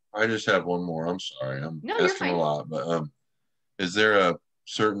 I just have one more. I'm sorry. I'm No, you're asking fine. a lot, but is there a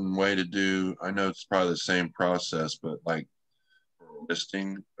certain way to do? I know it's probably the same process, but like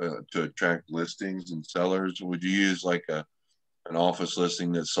listing to attract listings and sellers, would you use like an office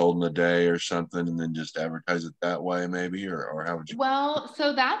listing that's sold in a day or something, and then just advertise it that way, maybe, or how would you? Well,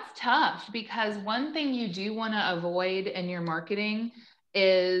 so that's tough, because one thing you do want to avoid in your marketing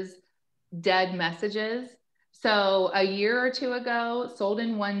is dead messages. So a year or two ago, sold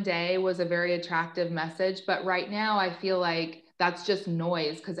in one day was a very attractive message, but right now I feel like that's just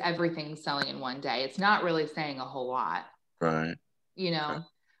noise because everything's selling in one day. It's not really saying a whole lot. Right. You know,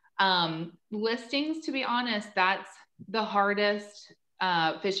 listings, to be honest, that's the hardest.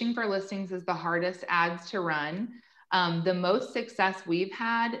 Fishing for listings is the hardest ads to run. The most success we've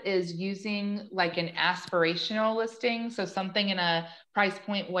had is using like an aspirational listing. So something in a price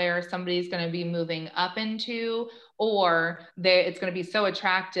point where somebody's going to be moving up into, or it's going to be so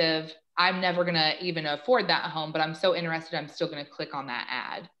attractive, I'm never going to even afford that home, but I'm so interested, I'm still going to click on that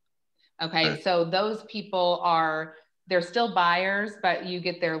ad. Okay. So those people they're still buyers, but you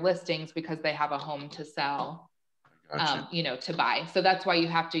get their listings because they have a home to sell. Gotcha. You know, to buy. So that's why you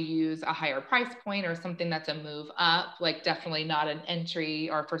have to use a higher price point or something that's a move up, like definitely not an entry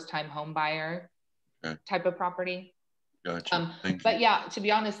or first time home buyer type of property. Gotcha. But yeah, to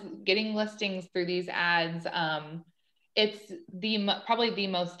be honest, getting listings through these ads, it's probably the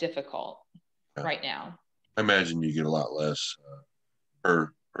most difficult right now. I imagine you get a lot less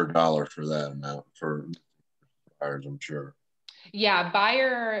per dollar for that amount for buyers, I'm sure. Yeah,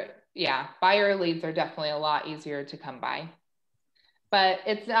 buyer leads are definitely a lot easier to come by. But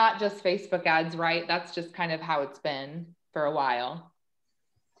it's not just Facebook ads, right? That's just kind of how it's been for a while.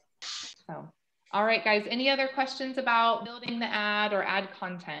 So, all right, guys, any other questions about building the ad or ad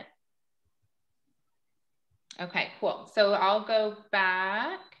content? Okay, cool. So I'll go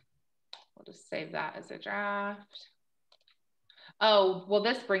back. We'll just save that as a draft. Oh, well,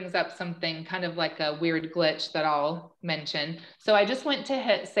 this brings up something kind of like a weird glitch that I'll mention. So I just went to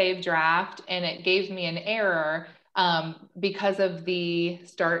hit save draft and it gave me an error because of the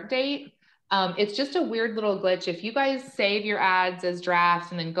start date. It's just a weird little glitch. If you guys save your ads as drafts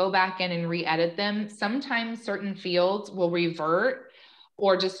and then go back in and re-edit them, sometimes certain fields will revert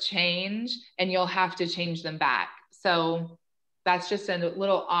or just change and you'll have to change them back. So that's just a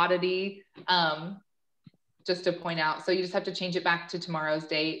little oddity. Just to point out. So you just have to change it back to tomorrow's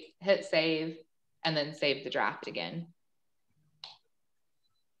date, hit save, and then save the draft again.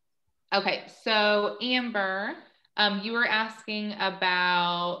 Okay, so Amber, you were asking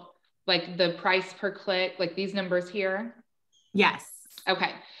about like the price per click, like these numbers here? Yes.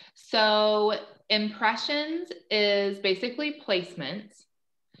 Okay, so impressions is basically placements.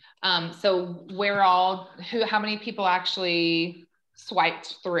 So how many people actually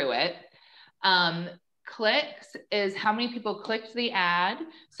swiped through it. Clicks is how many people clicked the ad.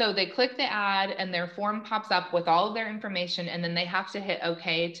 So they click the ad and their form pops up with all of their information and then they have to hit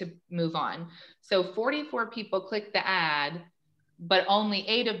okay to move on. So 44 people clicked the ad, but only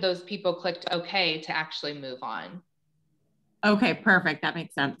 8 of those people clicked okay to actually move on. Okay, perfect. That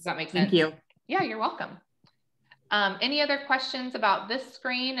makes sense. Does that make sense? Thank you. Yeah, you're welcome. Any other questions about this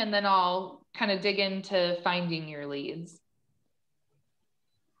screen? And then I'll kind of dig into finding your leads.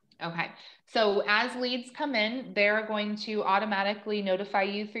 Okay, so as leads come in, they're going to automatically notify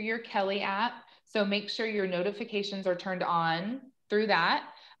you through your Kelly app. So make sure your notifications are turned on through that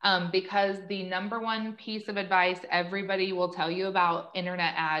because the #1 piece of advice everybody will tell you about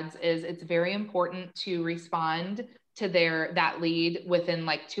internet ads is it's very important to respond to that lead within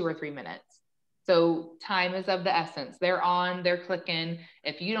like 2 or 3 minutes. So time is of the essence. They're on, they're clicking.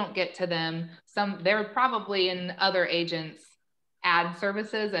 If you don't get to them, they're probably in other agents' ad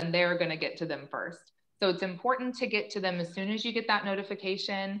services and they're going to get to them first. So it's important to get to them as soon as you get that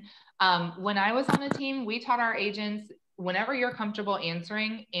notification. When I was on a team, we taught our agents, whenever you're comfortable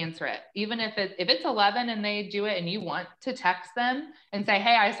answering, answer it. Even if it's 11 and they do it and you want to text them and say,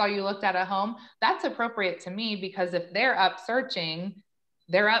 hey, I saw you looked at a home, that's appropriate to me because if they're up searching,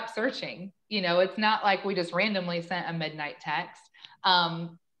 they're up searching. You know, it's not like we just randomly sent a midnight text.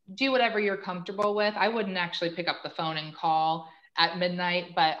 Do whatever you're comfortable with. I wouldn't actually pick up the phone and call at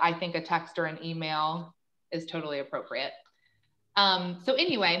midnight, but I think a text or an email is totally appropriate. So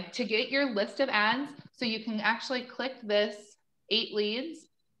anyway, to get your list of ads, so you can actually click this 8 leads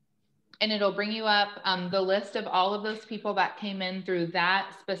and it'll bring you up the list of all of those people that came in through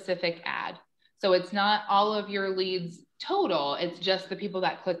that specific ad. So it's not all of your leads total, it's just the people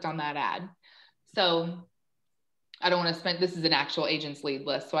that clicked on that ad. So I don't want to spend, this is an actual agent's lead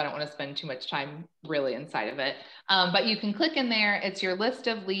list, so I don't want to spend too much time really inside of it. But you can click in there, it's your list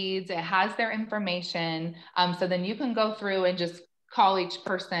of leads, it has their information. So then you can go through and just call each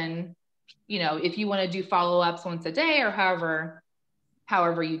person, you know, if you want to do follow-ups once a day or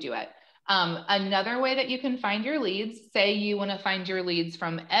however you do it. Another way that you can find your leads, say you want to find your leads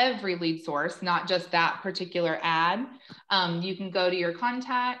from every lead source, not just that particular ad. You can go to your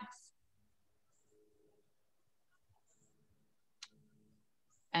contacts.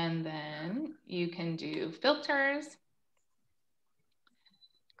 And then you can do filters,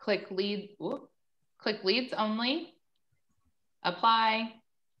 click leads only, apply,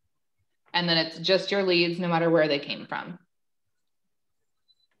 and then it's just your leads no matter where they came from.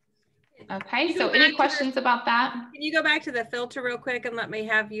 Okay, so any questions about that? Can you go back to the filter real quick and let me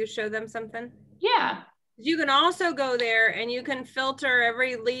have you show them something? Yeah. You can also go there and you can filter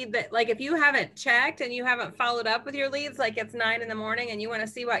every lead that, like if you haven't checked and you haven't followed up with your leads, like it's 9 in the morning and you want to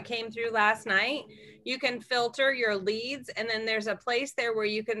see what came through last night, you can filter your leads. And then there's a place there where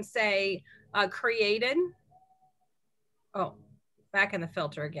you can say created. Oh, back in the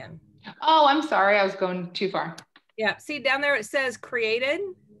filter again. Oh, I'm sorry. I was going too far. Yeah. See down there, it says created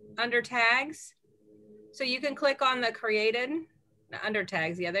under tags. So you can click on the created under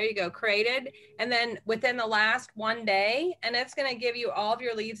tags. Yeah, there you go. Created. And then within the last 1 day, and it's going to give you all of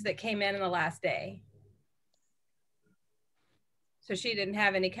your leads that came in the last day. So she didn't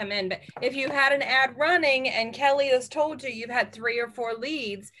have any come in, but if you had an ad running and Kelly has told you you've had 3 or 4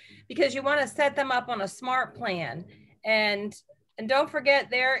 leads, because you want to set them up on a smart plan. And don't forget,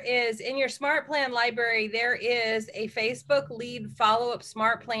 there is in your smart plan library, there is a Facebook lead follow-up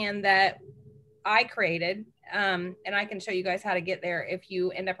smart plan that I created. And I can show you guys how to get there if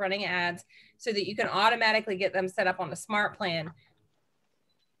you end up running ads so that you can automatically get them set up on a smart plan.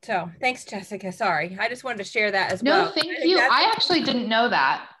 So thanks, Jessica. Sorry. I just wanted to share that as well. No, thank you. I actually didn't know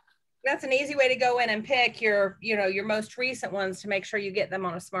that. That's an easy way to go in and pick your, you know, your most recent ones to make sure you get them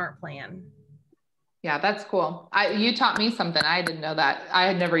on a smart plan. Yeah, that's cool. You taught me something. I didn't know that. I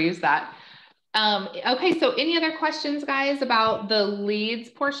had never used that. Okay. So any other questions, guys, about the leads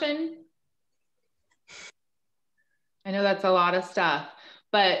portion? I know that's a lot of stuff,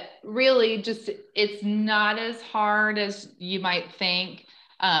 but really just, it's not as hard as you might think.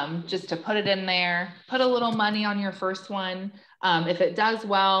 Just to put it in there, put a little money on your first one. If it does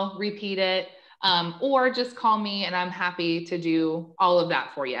well, repeat it, or just call me and I'm happy to do all of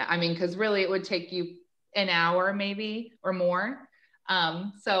that for you. I mean, cause really it would take you an hour maybe or more.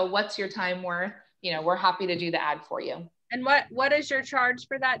 So what's your time worth? You know, we're happy to do the ad for you. And what is your charge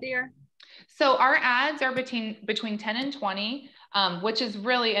for that, dear? So our ads are between 10 and 20, which is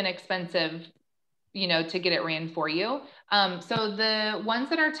really inexpensive, you know, to get it ran for you. So the ones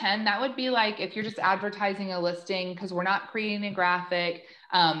that are 10, that would be like, if you're just advertising a listing, because we're not creating a graphic,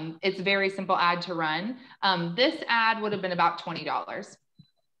 it's a very simple ad to run. This ad would have been about $20.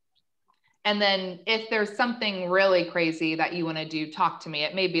 And then if there's something really crazy that you want to do, talk to me.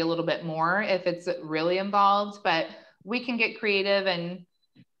 It may be a little bit more if it's really involved, but we can get creative and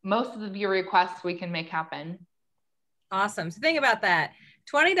most of your requests we can make happen. Awesome. So think about that.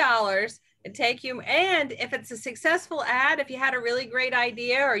 $20 it'd take you. And if it's a successful ad, if you had a really great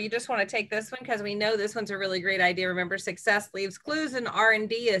idea, or you just want to take this one, because we know this one's a really great idea. Remember, success leaves clues, and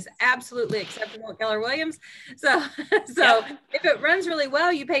R&D is absolutely acceptable at Keller Williams. So if it runs really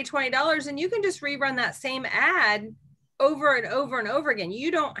well, you pay $20 and you can just rerun that same ad over and over and over again.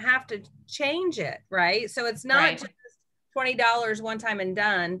 You don't have to change it, right? So it's not just $20 one time and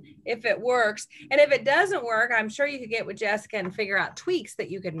done if it works. And if it doesn't work, I'm sure you could get with Jessica and figure out tweaks that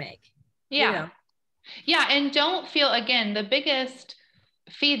you could make. Yeah. You know? Yeah. And don't feel, again, the biggest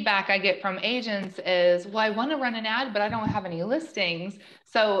feedback I get from agents is, well, I want to run an ad, but I don't have any listings.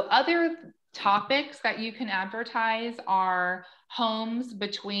 So other topics that you can advertise are homes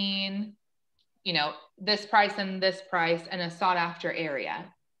between, you know, this price and a sought after area.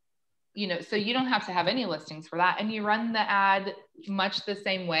 You know, so you don't have to have any listings for that. And you run the ad much the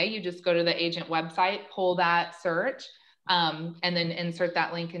same way. You just go to the agent website, pull that search, and then insert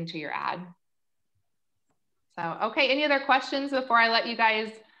that link into your ad. So, okay. Any other questions before I let you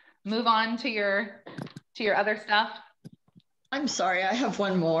guys move on to your other stuff? I'm sorry, I have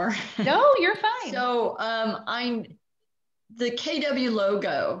one more. No, you're fine. So the KW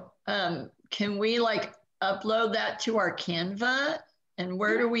logo, can we like upload that to our Canva? And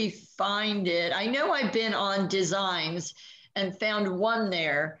where do we find it? I know I've been on designs and found one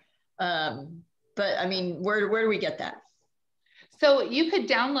there, but I mean, where do we get that? So you could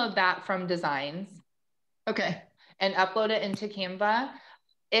download that from Designs. Okay. And upload it into Canva.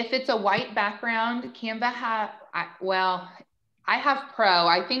 If it's a white background, Canva I have Pro.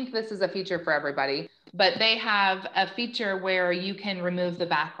 I think this is a feature for everybody, but they have a feature where you can remove the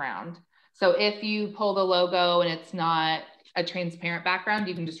background. So if you pull the logo and it's not a transparent background,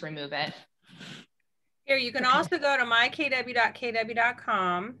 you can just remove it. Here, you can also go to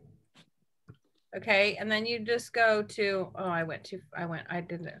mykw.kw.com. Okay, and then you just go to, I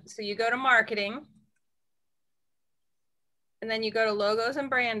did it. So you go to marketing, and then you go to logos and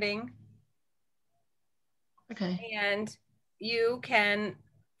branding. Okay. And you can,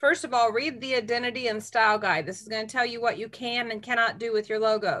 first of all, read the identity and style guide. This is going to tell you what you can and cannot do with your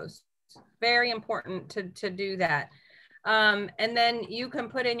logos. Very important to do that. And then you can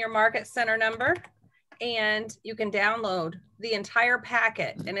put in your market center number, and you can download the entire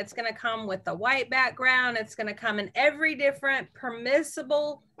packet, and it's going to come with the white background. It's going to come in every different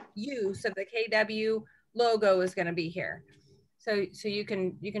permissible use of the KW logo is going to be here. So you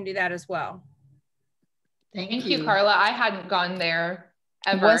can do that as well. Thank you, Carla. I hadn't gone there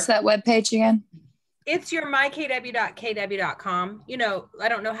ever. What's that webpage again? It's your mykw.kw.com. You know, I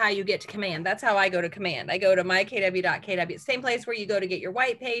don't know how you get to command. That's how I go to command. I go to mykw.kw. Same place where you go to get your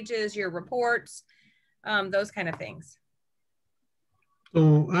white pages, your reports, those kind of things.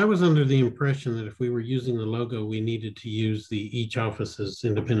 So I was under the impression that if we were using the logo, we needed to use each office as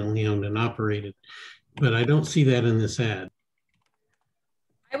independently owned and operated, but I don't see that in this ad.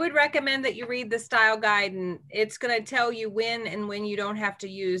 I would recommend that you read the style guide, and it's going to tell you when and when you don't have to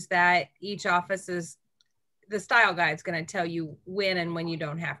use that. Each office's, the style guide is going to tell you when and when you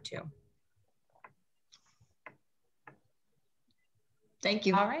don't have to. Thank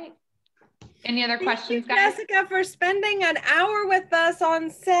you. All right. Any other questions, guys? Jessica, for spending an hour with us on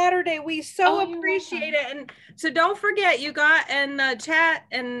Saturday. We so appreciate it. And so don't forget, you got in the chat,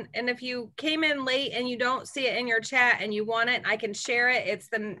 and if you came in late and you don't see it in your chat and you want it, I can share it. It's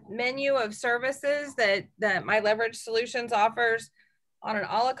the menu of services that My Leverage Solutions offers on an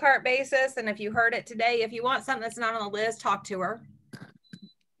a la carte basis. And if you heard it today, if you want something that's not on the list, talk to her.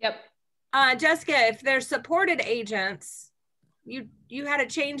 Yep. Jessica, if there's supported agents, you had a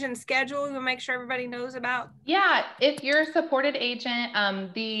change in schedule. You want to make sure everybody knows about? Yeah, if you're a supported agent,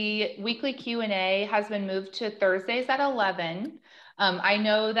 the weekly Q&A has been moved to Thursdays at 11. I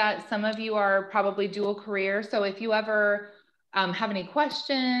know that some of you are probably dual career, so if you ever have any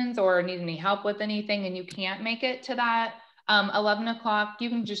questions or need any help with anything and you can't make it to that 11 o'clock, you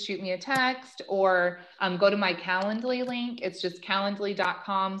can just shoot me a text or go to my Calendly link. It's just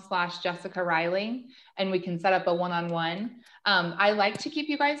calendly.com/Jessica Riley, and we can set up a one-on-one. I like to keep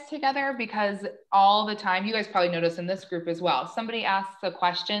you guys together because all the time, you guys probably notice in this group as well, somebody asks a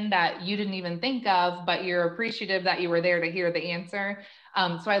question that you didn't even think of, but you're appreciative that you were there to hear the answer.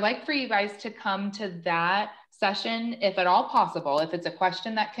 So I like for you guys to come to that session if at all possible, if it's a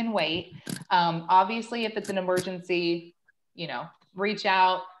question that can wait. Obviously, if it's an emergency, reach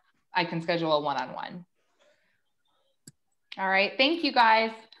out. I can schedule a one-on-one. All right. Thank you, guys.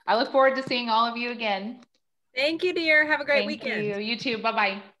 I look forward to seeing all of you again. Thank you, dear. Have a great weekend. Thank you. You too.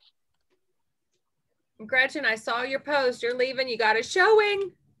 Bye-bye. Gretchen, I saw your post. You're leaving. You got a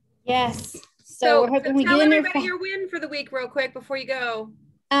showing. Yes. So we're hoping we tell get in everybody there. your win for the week real quick before you go.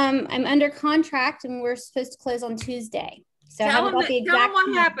 I'm under contract and we're supposed to close on Tuesday. So tell them what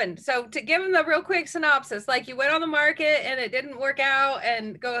time. happened. So to give them the real quick synopsis, like you went on the market and it didn't work out,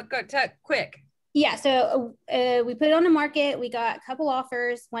 and go quick. Yeah. So we put it on the market. We got a couple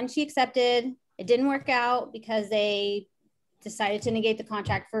offers. One she accepted. It didn't work out because they decided to negate the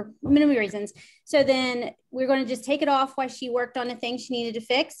contract for many reasons. So then we're going to just take it off while she worked on the thing she needed to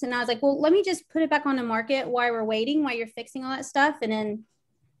fix. And I was like, well, let me just put it back on the market while we're waiting, while you're fixing all that stuff. And then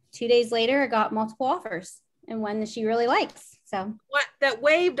 2 days later, I got multiple offers and one that she really likes. So what, that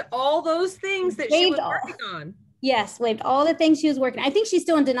waived all those things that she was working on? Yes, waived all the things she was working. I think she's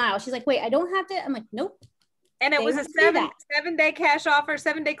still in denial. She's like, wait, I don't have to. I'm like, nope. And it was a 7-day cash offer,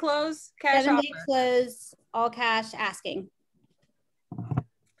 7-day close cash 7-day offer. close, all cash asking.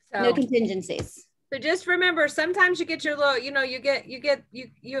 So, no contingencies. So just remember, sometimes you get your low, you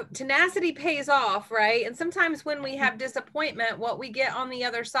tenacity pays off, right? And sometimes when we have disappointment, what we get on the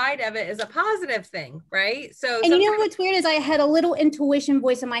other side of it is a positive thing, right? So and you know what's weird is I had a little intuition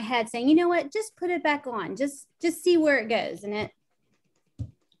voice in my head saying, you know what, just put it back on, just see where it goes. And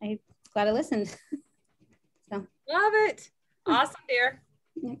I'm glad I listened. So love it. Awesome, dear.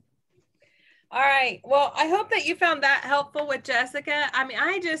 Yeah. All right. Well, I hope that you found that helpful with Jessica. I mean,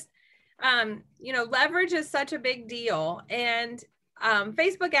 I just, leverage is such a big deal, and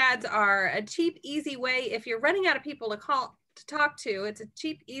Facebook ads are a cheap, easy way if you're running out of people to to talk to. It's a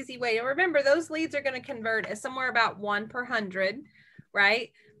cheap, easy way. And remember, those leads are going to convert at somewhere about 1 per 100,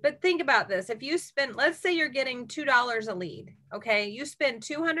 right? But think about this. If you spend, let's say you're getting $2 a lead, okay? You spend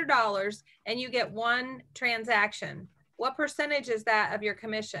 $200 and you get 1 transaction. What percentage is that of your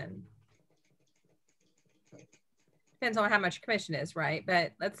commission? Depends on how much commission is, right?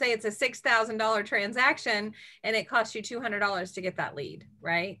 But let's say it's a $6,000 transaction and it costs you $200 to get that lead,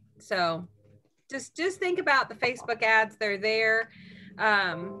 right? So just think about the Facebook ads. They're there,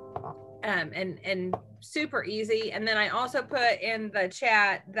 and super easy. And then I also put in the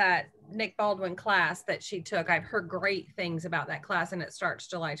chat that Nick Baldwin class that she took. I've heard great things about that class, and it starts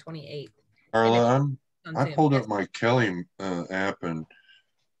July 28th. Carla, I pulled up my Kelly app, and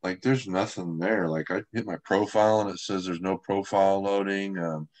like there's nothing there. Like I hit my profile and it says there's no profile loading.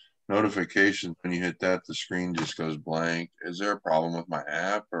 Notifications, when you hit that, the screen just goes blank. Is there a problem with my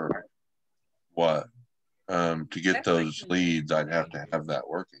app or what? To get those leads, I'd have to have that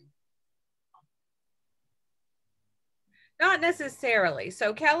working. Not necessarily.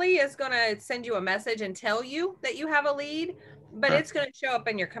 So Kelly is going to send you a message and tell you that you have a lead, but it's going to show up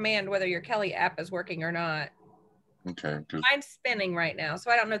in your command whether your Kelly app is working or not. Okay. Mine's spinning right now, so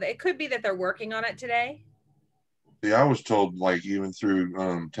I don't know. That it could be that they're working on it today. Yeah, I was told, like, even through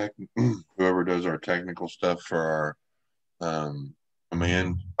whoever does our technical stuff for our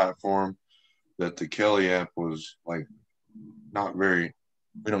command platform, that the Kelly app was like not very.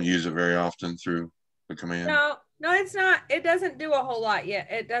 We don't use it very often through the command. No, it's not. It doesn't do a whole lot yet.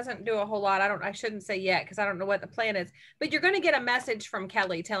 It doesn't do a whole lot. I shouldn't say yet because I don't know what the plan is. But you're going to get a message from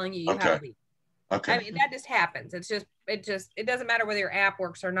Kelly telling you have a lead. Okay. I mean, that just happens. It doesn't matter whether your app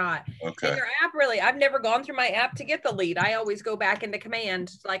works or not. Okay. And your app really, I've never gone through my app to get the lead. I always go back into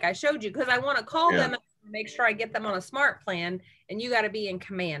command like I showed you because I want to call them and make sure I get them on a smart plan, and you got to be in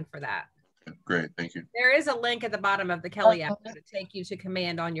command for that. Great. Thank you. There is a link at the bottom of the Kelly app to take you to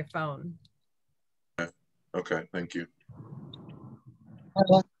command on your phone. Okay. Thank you.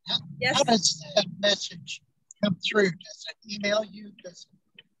 Yes. How does that message come through? Does it email you? Does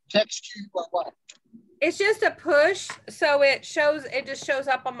it text you or what? It's just a push, so it just shows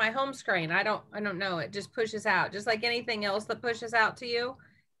up on my home screen. I don't know. It just pushes out, just like anything else that pushes out to you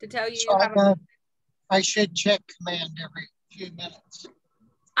to tell you. So I should check command every few minutes.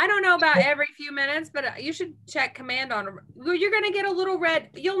 I don't know about every few minutes, but you should check command on. You're going to get a little red.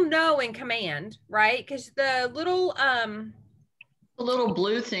 You'll know in command, right? Because the little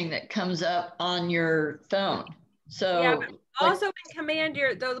blue thing that comes up on your phone. So yeah, also in command,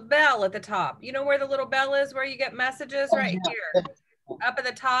 the bell at the top. You know where the little bell is, where you get messages right here, up at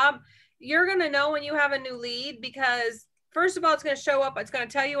the top. You're going to know when you have a new lead because first of all, it's going to show up. It's going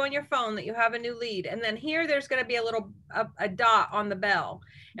to tell you on your phone that you have a new lead. And then here, there's going to be a dot on the bell.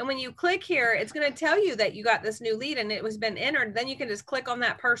 And when you click here, it's going to tell you that you got this new lead and it was been entered. Then you can just click on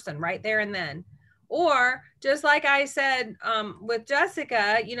that person right there and then. Or just like I said with Jessica,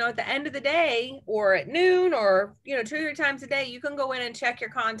 at the end of the day or at noon or, 2 or 3 times a day, you can go in and check your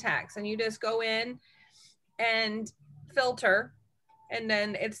contacts and you just go in and filter. And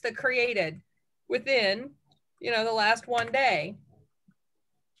then it's the created within the last 1 day.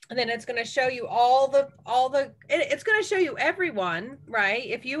 And then it's going to show you it's going to show you everyone, right?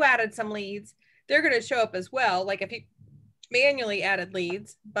 If you added some leads, they're going to show up as well. Like if you manually added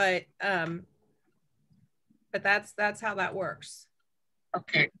leads, but that's how that works.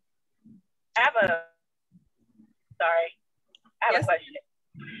 Okay. I have a question.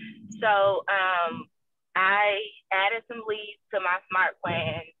 So I added some leads to my smart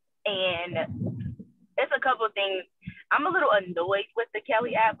plan, and it's a couple of things. I'm a little annoyed with the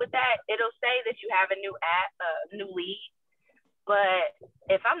Kelly app with that. It'll say that you have a new app, new lead, but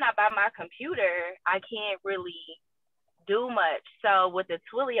if I'm not by my computer, I can't really do much. So with the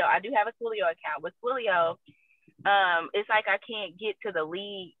Twilio, I do have a Twilio account. With Twilio, it's like I can't get to the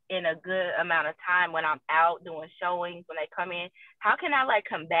lead in a good amount of time when I'm out doing showings when they come in. How can I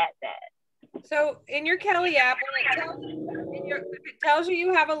combat that? So in your Kelly app, if it tells you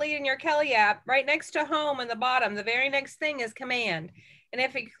you have a lead in your Kelly app, right next to home in the bottom, the very next thing is command. And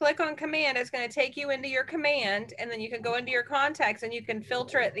if you click on command, it's going to take you into your command, and then you can go into your contacts and you can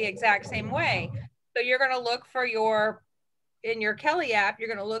filter it the exact same way. So you're going to look for in your Kelly app, you're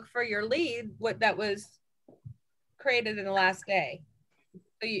going to look for your lead, that was created in the last day.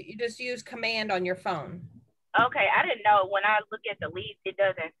 So you just use command on your phone. Okay, I didn't know. When I look at the leads, it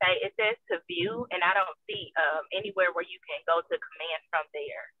doesn't say. It says to view, and I don't see anywhere where you can go to command from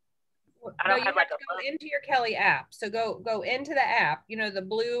there. I don't you have to go into your Kelly app. So go into the app. The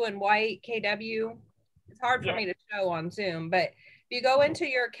blue and white KW. It's hard for me to show on Zoom, but if you go into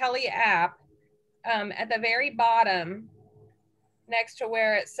your Kelly app, at the very bottom, next to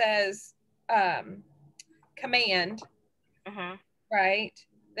where it says command, right?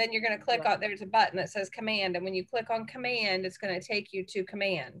 Then you're going to click on, there's a button that says command. And when you click on command, it's going to take you to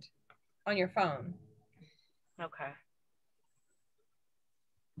command on your phone. Okay.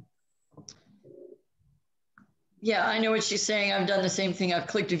 Yeah, I know what she's saying. I've done the same thing. I've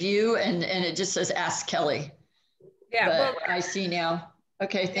clicked view and it just says ask Kelly. Yeah, but well, I see now.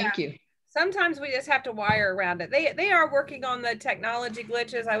 Okay, thank you. Sometimes we just have to wire around it. They are working on the technology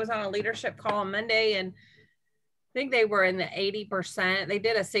glitches. I was on a leadership call on Monday and I think they were in the 80%. They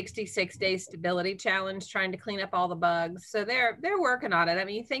did a 66-day stability challenge trying to clean up all the bugs. So they're working on it. I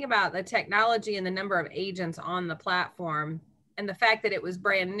mean, you think about the technology and the number of agents on the platform and the fact that it was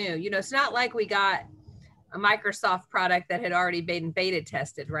brand new. You know, it's not like we got a Microsoft product that had already been beta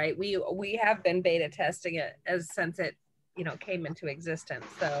tested, right? We have been beta testing it since it, you know, came into existence.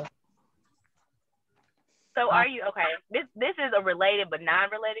 So are you, okay, this is a related but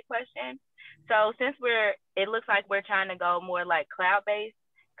non-related question. So since it looks like we're trying to go more like cloud-based,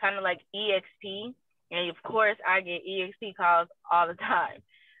 kind of like EXP, and of course I get EXP calls all the time,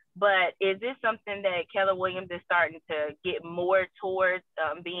 but is this something that Keller Williams is starting to get more towards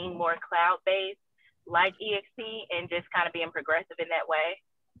being more cloud-based like EXP and just kind of being progressive in that way?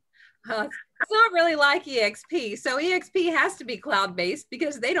 It's not really like EXP. So EXP has to be cloud-based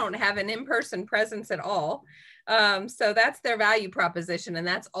because they don't have an in-person presence at all. So that's their value proposition, and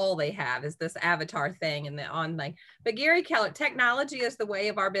that's all they have is this avatar thing and the online. But Gary Keller, technology is the way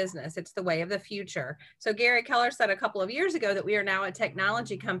of our business. It's the way of the future. So Gary Keller said a couple of years ago that we are now a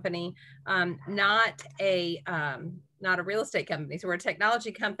technology company, not a real estate company. So we're a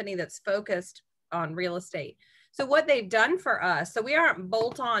technology company that's focused on real estate. So what they've done for us, so we aren't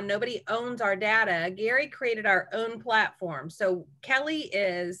bolt on, nobody owns our data. Gary created our own platform. So Kelly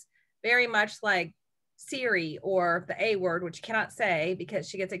is very much like Siri or the A word, which you cannot say because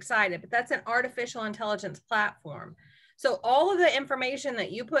she gets excited, but that's an artificial intelligence platform. So all of the information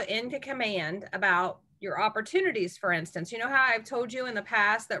that you put into command about your opportunities, for instance, you know how I've told you in the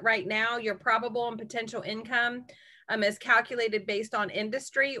past that right now your probable and potential income is calculated based on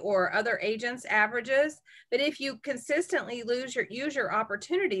industry or other agents' averages. But if you consistently use your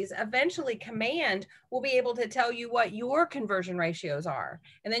opportunities, eventually command will be able to tell you what your conversion ratios are.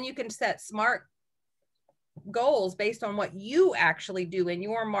 And then you can set smart goals based on what you actually do in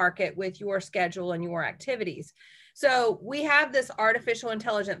your market with your schedule and your activities. So we have this artificial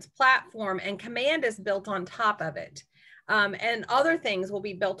intelligence platform and command is built on top of it. And other things will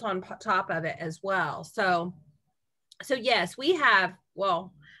be built on top of it as well. So yes, we have,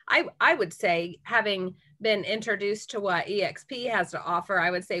 well, I would say having been introduced to what EXP has to offer,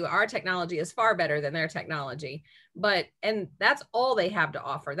 I would say our technology is far better than their technology, and that's all they have to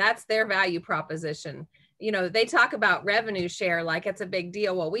offer. That's their value proposition. You know, they talk about revenue share like it's a big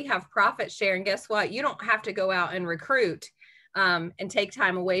deal. Well, we have profit share, and guess what? You don't have to go out and recruit and take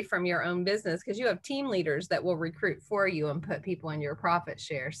time away from your own business because you have team leaders that will recruit for you and put people in your profit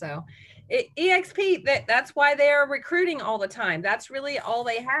share. So EXP, that's why they're recruiting all the time. That's really all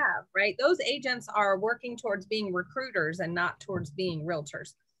they have, right? Those agents are working towards being recruiters and not towards being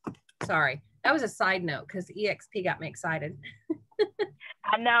realtors. Sorry, that was a side note because EXP got me excited.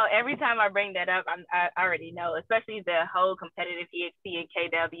 I know every time I bring that up, I already know, especially the whole competitive EXP and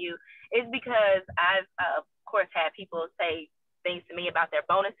KW, is because I've, of course, had people say things to me about their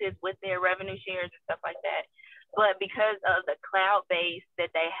bonuses with their revenue shares and stuff like that. But because of the cloud base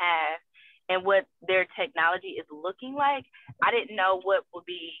that they have and what their technology is looking like, I didn't know what would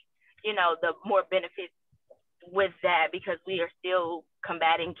be, you know, the more benefits with that because we are still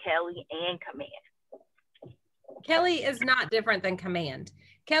combating Kelly and Command. Kelly is not different than Command.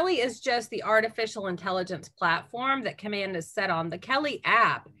 Kelly is just the artificial intelligence platform that Command is set on. The Kelly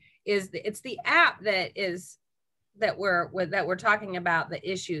app it's the app that we're talking about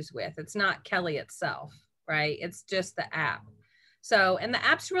the issues with. It's not Kelly itself, right? It's just the app. So, and the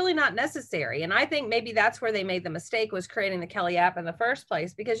app's really not necessary. And I think maybe that's where they made the mistake was creating the Kelly app in the first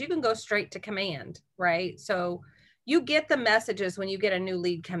place, because you can go straight to Command, right? So you get the messages when you get a new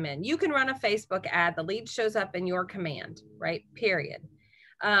lead come in. You can run a Facebook ad, the lead shows up in your command, right? Period.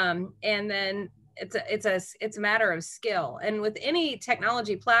 And then it's a matter of skill. And with any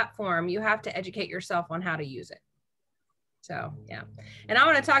technology platform, you have to educate yourself on how to use it. So, yeah. And I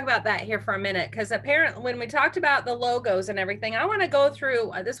want to talk about that here for a minute, because apparently when we talked about the logos and everything, I want to go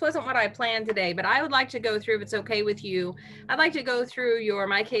through, this wasn't what I planned today, but I would like to go through, if it's okay with you, I'd like to go through your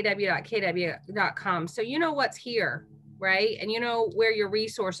mykw.kw.com. So you know what's here, right? And you know where your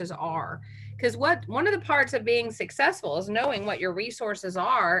resources are. Because one of the parts of being successful is knowing what your resources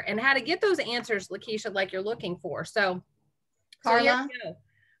are and how to get those answers, Lakeisha, like you're looking for. So Carla? So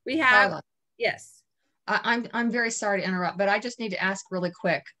we have, Carla. Yes. I'm very sorry to interrupt, but I just need to ask really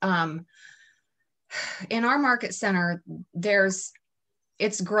quick. In our market center,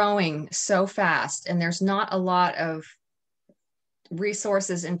 it's growing so fast, and there's not a lot of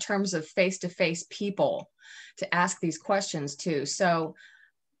resources in terms of face-to-face people to ask these questions to. So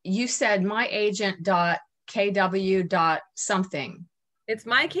you said myagent.kw.something. It's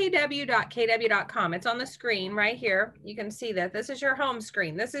mykw.kw.com. It's on the screen right here. You can see that. This is your home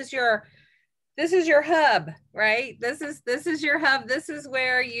screen. This is your hub, right? This is your hub. This is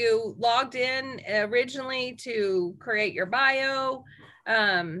where you logged in originally to create your bio.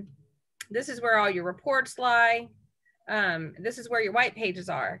 This is where all your reports lie. This is where your white pages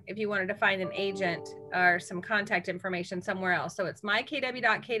are if you wanted to find an agent or some contact information somewhere else. So it's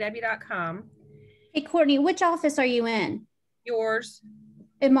mykw.kw.com. Hey, Courtney, which office are you in? Yours.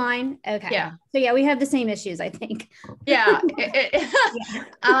 In mine? Okay. Yeah. So yeah, we have the same issues, I think. Yeah.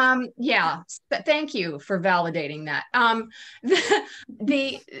 Yeah. Thank you for validating that.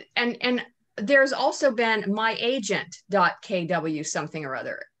 And there's also been myagent.kw something or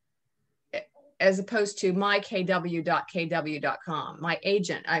other, as opposed to mykw.kw.com. My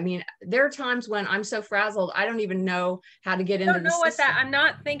agent. I mean, there are times when I'm so frazzled, I don't even know how to get into the system. I'm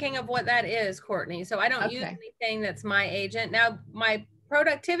not thinking of what that is, Courtney. So I don't use anything that's my agent. Now, my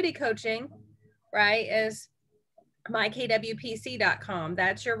productivity coaching, right, is mykwpc.com.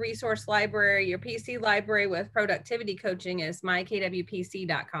 That's your resource library. Your PC library with productivity coaching is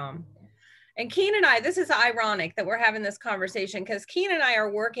mykwpc.com. And Keen and I, this is ironic that we're having this conversation because Keen and I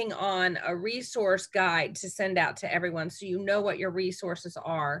are working on a resource guide to send out to everyone so you know what your resources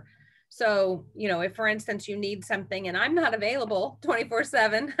are. So, you know, if for instance you need something and I'm not available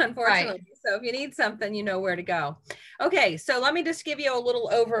 24/7, unfortunately. Right. So if you need something, you know where to go. Okay, so let me just give you a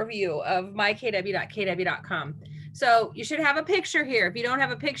little overview of mykw.kw.com. So you should have a picture here. If you don't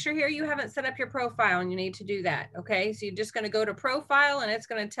have a picture here, you haven't set up your profile and you need to do that. Okay, so you're just going to go to profile and it's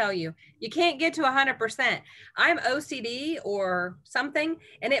going to tell you. You can't get to 100%. I'm OCD or something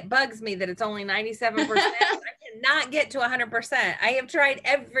and it bugs me that it's only 97%. I cannot get to 100%. I have tried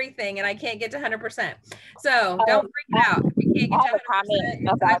everything and I can't get to 100%. So don't freak out if you can't get to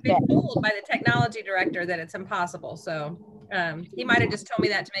 100%. I've been told by the technology director that it's impossible. So he might have just told me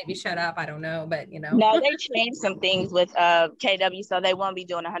that to make me shut up. I don't know, but you know. No, they changed some things with KW, so they won't be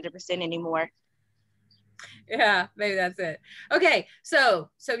doing 100% anymore. Yeah, maybe that's it. Okay, so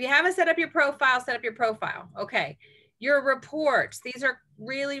if you haven't set up your profile, set up your profile. Okay, your reports. These are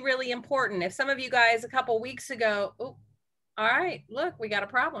really, really important. If some of you guys a couple weeks ago, oh, all right, look, we got a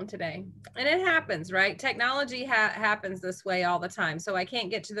problem today. And it happens, right? Technology happens this way all the time. So I can't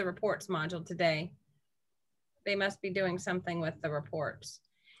get to the reports module today. They must be doing something with the reports.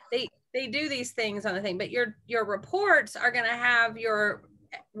 They do these things on the thing, but your reports are going to have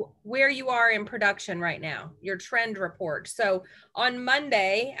where you are in production right now, your trend report. So on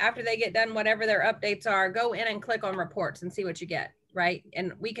Monday, after they get done, whatever their updates are, go in and click on reports and see what you get, right?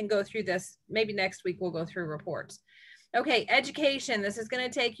 And we can go through this. Maybe next week we'll go through reports. Okay, education. This is going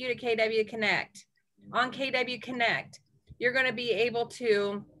to take you to KW Connect. On KW Connect, you're going to be able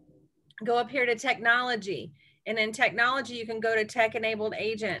to go up here to technology. And in technology, you can go to Tech Enabled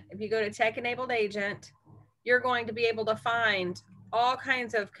Agent. If you go to Tech Enabled Agent, you're going to be able to find all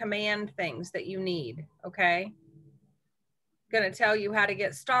kinds of command things that you need, okay? Going to tell you how to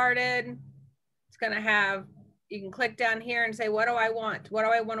get started. It's going to have, you can click down here and say, what do I want? What do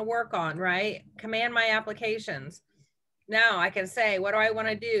I want to work on, right? Command my applications. Now I can say, what do I want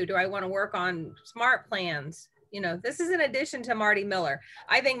to do? Do I want to work on smart plans? You know, this is in addition to Marty Miller.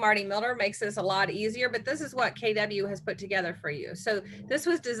 I think Marty Miller makes this a lot easier, but this is what KW has put together for you. So this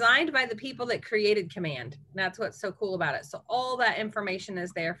was designed by the people that created Command. That's what's so cool about it. So all that information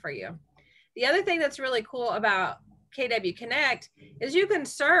is there for you. The other thing that's really cool about KW Connect is you can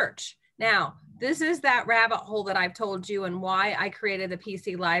search. Now, this is that rabbit hole that I've told you and why I created the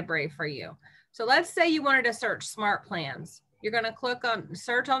PC library for you. So let's say you wanted to search smart plans. You're going to click on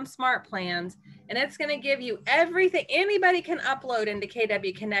search on smart plans and it's going to give you everything anybody can upload into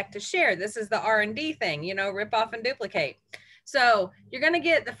KW Connect to share. This is the R&D thing, you know, rip off and duplicate. So you're going to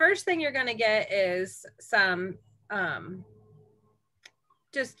get, the first thing you're going to get is some,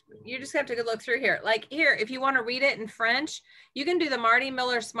 you just have to look through here. Like here, if you want to read it in French, you can do the Marty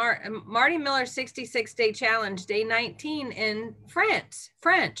Miller 66-day challenge, day 19 in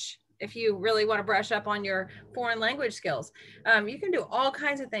French. If you really want to brush up on your foreign language skills. You can do all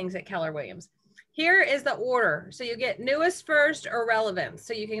kinds of things at Keller Williams. Here is the order. So you get newest first or relevance.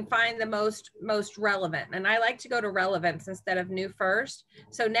 So you can find the most relevant. And I like to go to relevance instead of new first.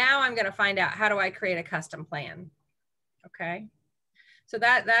 So now I'm going to find out, how do I create a custom plan? Okay. So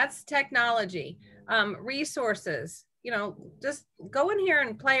that's technology. Resources, you know, just go in here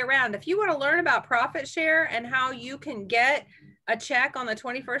and play around. If you want to learn about profit share and how you can get a check on the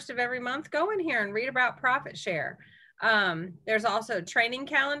 21st of every month, go in here and read about profit share. There's also training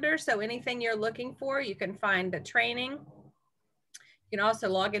calendar. So anything you're looking for, you can find the training. You can also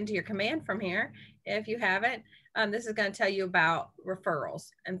log into your command from here if you haven't. This is going to tell you about referrals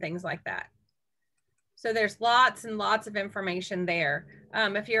and things like that. So there's lots and lots of information there.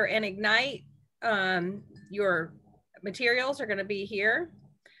 If you're in Ignite, your materials are going to be here.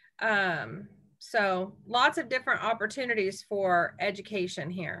 So lots of different opportunities for education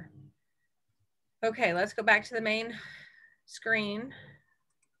here. Okay, let's go back to the main screen.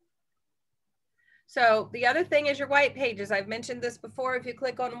 So the other thing is your white pages. I've mentioned this before. If you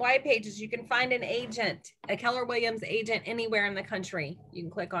click on white pages, you can find an agent, a Keller Williams agent anywhere in the country. You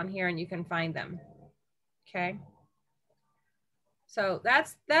can click on here and you can find them. Okay. So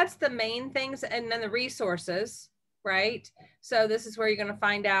that's the main things. And then the resources, right? So this is where you're going to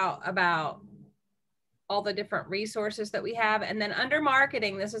find out about all the different resources that we have. And then under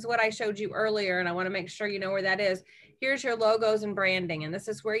marketing, this is what I showed you earlier. And I want to make sure you know where that is. Here's your logos and branding. And this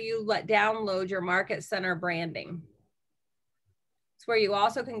is where you download your Market Center branding. It's where you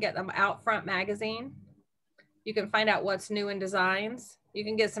also can get them Outfront magazine. You can find out what's new in designs. You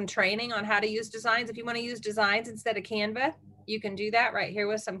can get some training on how to use designs. If you want to use designs instead of Canva, you can do that right here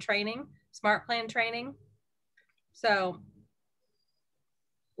with some training, Smart Plan training. So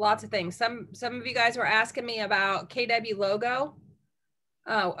lots of things. Some of you guys were asking me about KW logo.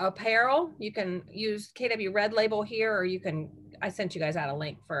 Apparel, you can use KW Red Label here, or you can, I sent you guys out a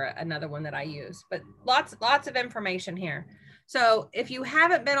link for another one that I use, but lots of information here. So if you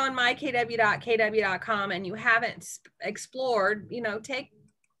haven't been on mykw.kw.com and you haven't explored, you know, take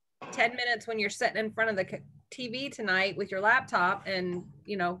 10 minutes when you're sitting in front of the TV tonight with your laptop and,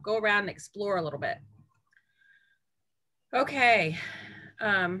 you know, go around and explore a little bit. Okay.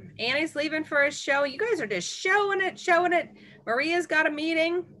 Annie's leaving for a show. You guys are just showing it. Maria's got a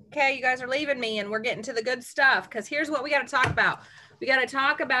meeting. Okay, you guys are leaving me and we're getting to the good stuff, because here's what we got to talk about. We got to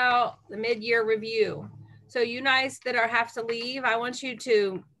talk about the mid-year review. So you guys that have to leave, I want you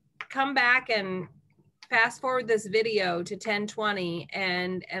to come back and fast forward this video to 10:20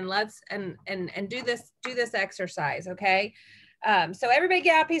 and let's do this exercise, okay? So everybody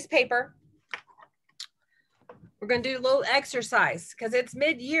get out a piece of paper. We're going to do a little exercise because it's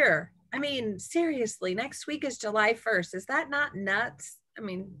mid-year. I mean, seriously, next week is July 1st. Is that not nuts? I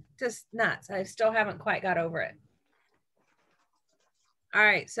mean, just nuts. I still haven't quite got over it. All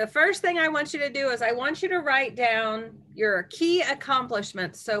right. So first thing I want you to do is I want you to write down your key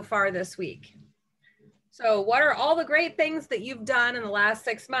accomplishments so far this week. So what are all the great things that you've done in the last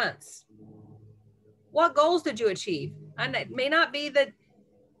 6 months? What goals did you achieve? And it may not be that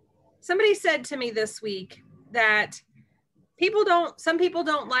somebody said to me this week that some people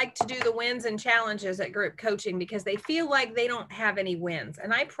don't like to do the wins and challenges at group coaching because they feel like they don't have any wins.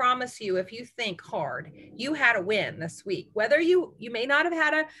 And I promise you, if you think hard, you had a win this week. Whether you may not have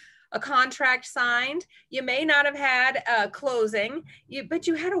had a contract signed, you may not have had a closing, but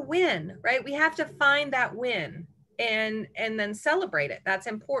you had a win, right? We have to find that win and then celebrate it. That's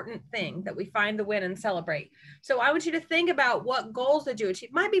an important thing, that we find the win and celebrate. So I want you to think about what goals did you achieve.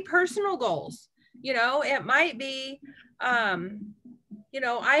 It might be personal goals. You know, it might be, you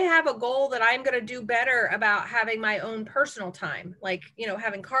know, I have a goal that I'm going to do better about having my own personal time, like, you know,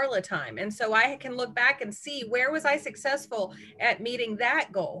 having Carla time. And so I can look back and see where was I successful at meeting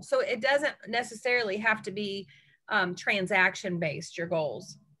that goal. So it doesn't necessarily have to be transaction based, your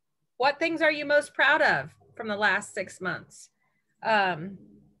goals. What things are you most proud of from the last 6 months?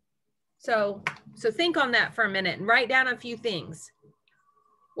 So think on that for a minute and write down a few things.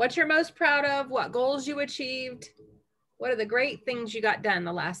 What you're most proud of, what goals you achieved, what are the great things you got done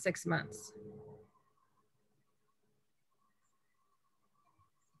the last 6 months?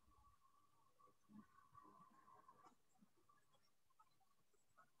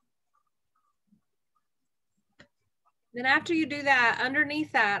 Then after you do that,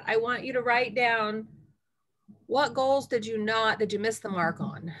 underneath that, I want you to write down what goals did you miss the mark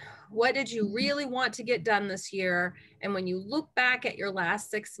on? What did you really want to get done this year? And when you look back at your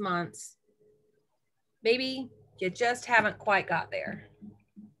last 6 months, maybe you just haven't quite got there.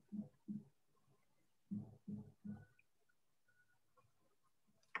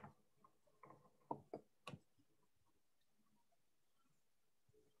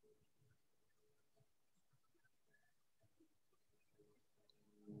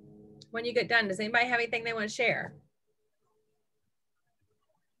 When you get done, does anybody have anything they want to share?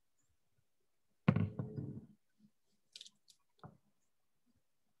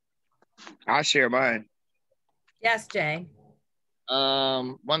 I'll share mine. Yes, Jay.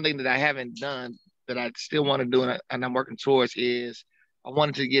 One thing that I haven't done that I still want to do and I'm working towards is I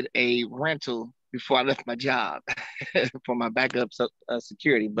wanted to get a rental before I left my job for my backup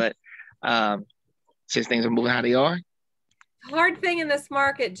security. But since things are moving how they are. Hard thing in this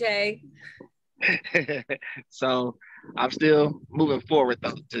market, Jay. So I'm still moving forward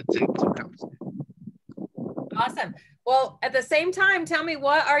though to Awesome. Well, at the same time, tell me,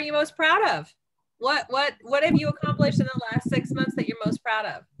 what are you most proud of? What have you accomplished in the last 6 months that you're most proud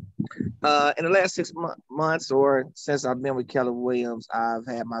of? In the last 6 months, or since I've been with Keller Williams, I've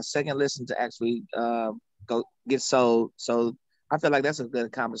had my second listing to actually go get sold. So I feel like that's a good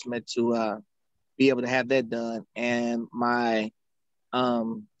accomplishment to be able to have that done. And my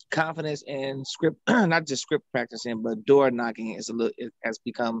confidence in script, not just script practicing, but door knocking it has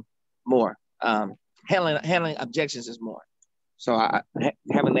become more. Handling objections is more. So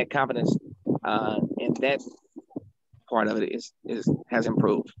having that confidence in that part of it has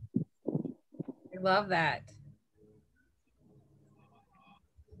improved. I love that.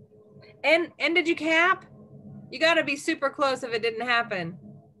 And did you cap? You got to be super close if it didn't happen.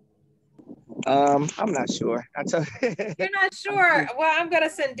 I'm not sure. You're not sure? Well, I'm gonna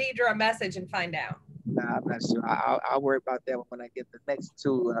send Deidre a message and find out. Nah, I'm not sure. I'll worry about that when I get the next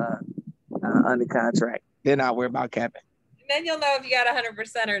two under contract. Then I'll worry about capping. And then you'll know if you got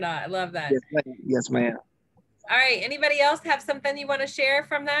 100% or not. I love that. Yes, ma'am. All right. Anybody else have something you want to share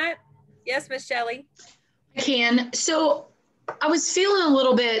from that? Yes, Miss Shelley. I can. So I was feeling a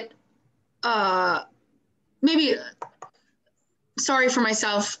little bit, maybe sorry for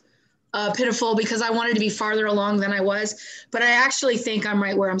myself, pitiful, because I wanted to be farther along than I was, but I actually think I'm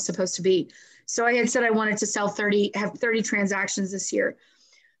right where I'm supposed to be. So I had said I wanted to have 30 transactions this year.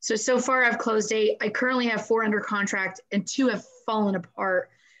 So far I've closed 8. I currently have 4 under contract and 2 have fallen apart.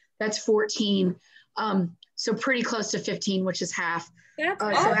 That's 14. So pretty close to 15, which is half. So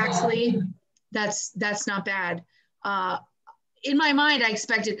actually that's not bad. In my mind, I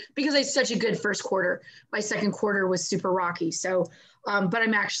expected, because I had such a good first quarter, my second quarter was super rocky. So, but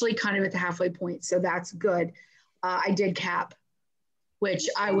I'm actually kind of at the halfway point. So that's good. I did cap, which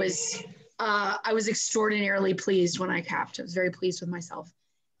I was extraordinarily pleased when I capped. I was very pleased with myself.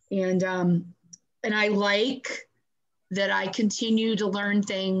 And I like that I continue to learn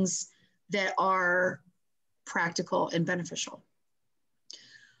things that are practical and beneficial.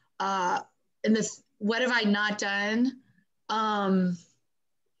 And what have I not done? I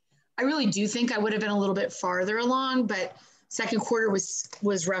really do think I would have been a little bit farther along, but second quarter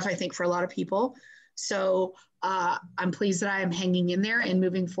was rough, I think, for a lot of people. So I'm pleased that I am hanging in there and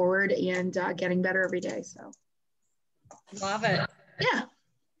moving forward and getting better every day. So love it. Yeah.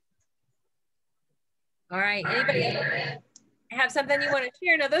 All right. Anybody else have something you want to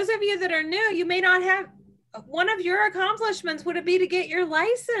share? Now, those of you that are new, you may not have. One of your accomplishments would it be to get your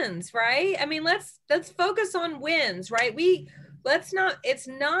license, right? I mean, let's focus on wins, right? We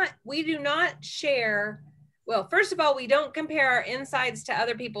do not share. Well, first of all, we don't compare our insides to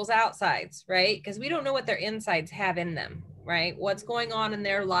other people's outsides, right? Because we don't know what their insides have in them, right? What's going on in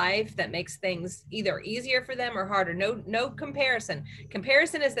their life that makes things either easier for them or harder. No comparison.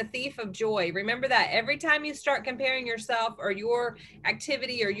 Comparison is the thief of joy. Remember that every time you start comparing yourself or your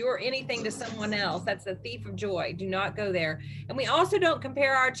activity or your anything to someone else, that's the thief of joy. Do not go there. And we also don't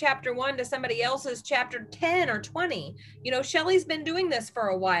compare our chapter 1 to somebody else's chapter 10 or 20. You know, Shelly's been doing this for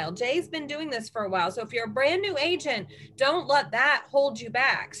a while. Jay's been doing this for a while. So if you're a brand new agent, don't let that hold you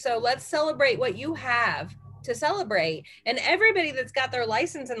back. So let's celebrate what you have to celebrate. And everybody that's got their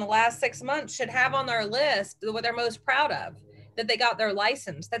license in the last 6 months should have on their list what they're most proud of, that they got their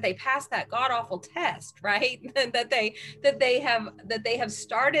license, that they passed that god-awful test, right? that they have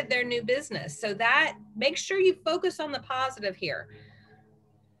started their new business. So that make sure you focus on the positive here.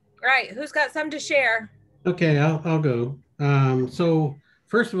 All right, who's got some to share? Okay, I'll go. So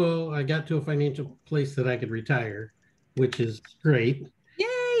first of all, I got to a financial place that I could retire, which is great. Yay!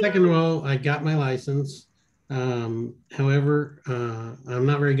 Second of all, I got my license. However, I'm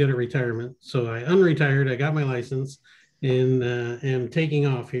not very good at retirement. So I unretired, I got my license and am taking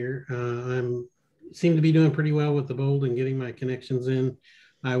off here. Seem to be doing pretty well with the Bold and getting my connections in.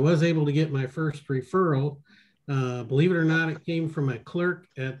 I was able to get my first referral. Believe it or not, it came from a clerk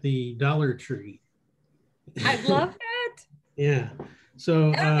at the Dollar Tree. I love that. Yeah.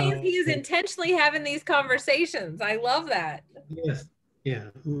 So that means he is intentionally having these conversations. I love that. Yes. Yeah,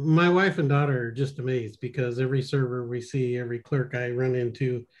 my wife and daughter are just amazed because every server we see, every clerk I run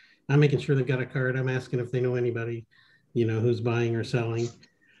into, I'm making sure they've got a card. I'm asking if they know anybody, you know, who's buying or selling.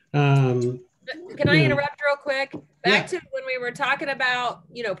 Can I interrupt real quick. Back to when we were talking about,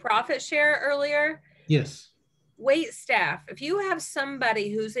 you know, profit share earlier. Yes. Wait staff. If you have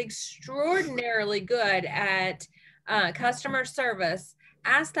somebody who's extraordinarily good at customer service,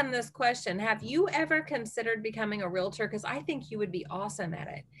 ask them this question. Have you ever considered becoming a realtor? Because I think you would be awesome at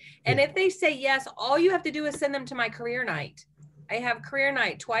it. And if they say yes, all you have to do is send them to my career night. I have career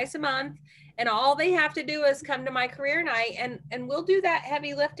night twice a month, and all they have to do is come to my career night, and we'll do that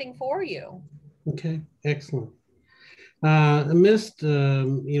heavy lifting for you. Okay, excellent. I missed,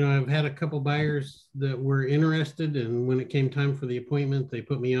 you know, I've had a couple buyers that were interested, and when it came time for the appointment, they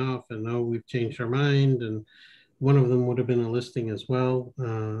put me off, and oh, we've changed our mind. And one of them would have been a listing as well.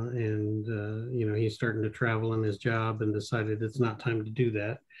 You know, he's starting to travel in his job and decided it's not time to do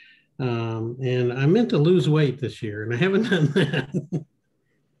that. And I meant to lose weight this year, and I haven't done that.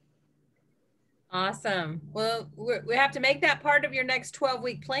 Awesome. Well, we have to make that part of your next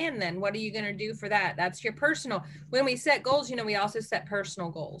 12-week plan then. What are you going to do for that? That's your personal. When we set goals, you know, we also set personal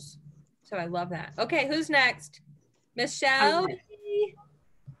goals. So I love that. Okay, who's next? Michelle?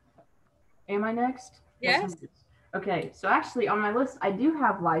 Am I next? Yes. Okay, so actually on my list, I do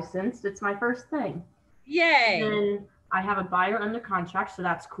have licensed. It's my first thing. Yay. And then I have a buyer under contract, so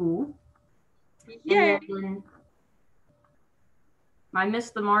that's cool. Yay. And my miss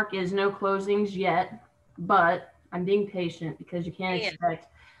the mark is no closings yet, but I'm being patient because you can't expect.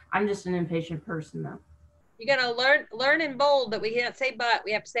 I'm just an impatient person though. You're gonna learn in bold that we can't say but,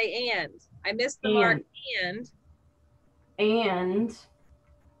 we have to say and. I missed the mark and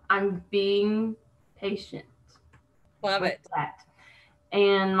I'm being patient. Love it. That.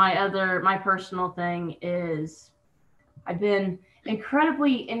 And my personal thing is I've been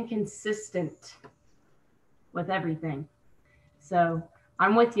incredibly inconsistent with everything. So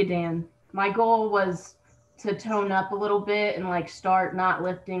I'm with you, Dan. My goal was to tone up a little bit and like start not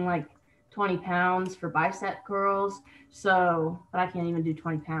lifting like 20 pounds for bicep curls. So, but I can't even do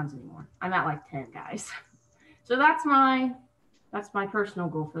 20 pounds anymore. I'm at like 10, guys. So that's my personal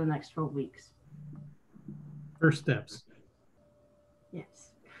goal for the next 12 weeks. First steps.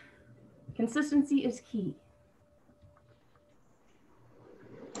 Yes. Consistency is key.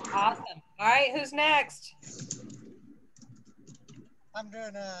 Awesome. All right, who's next? I'm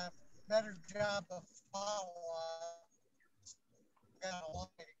doing a better job of follow-up. Got a long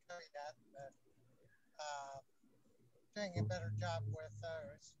way to go yet, but doing a better job with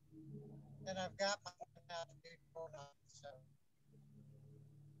those. And I've got my now to do going on, so.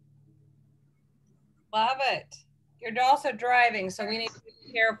 Love it. You're also driving, so we need to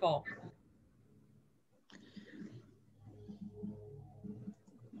be careful.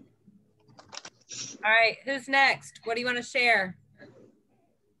 All right, who's next? What do you want to share?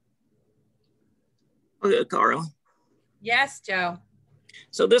 Okay, Carl. Yes, Joe.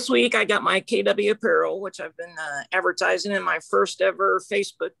 So this week I got my KW apparel, which I've been advertising in my first ever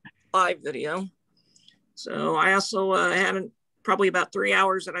Facebook Live video. So I also had probably about 3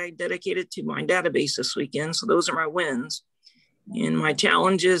 hours that I dedicated to my database this weekend. So those are my wins. And my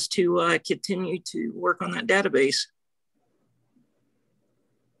challenge is to continue to work on that database.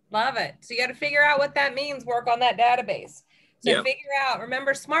 Love it. So you got to figure out what that means, work on that database. So figure out,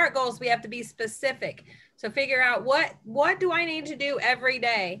 remember SMART goals, we have to be specific. So figure out what do I need to do every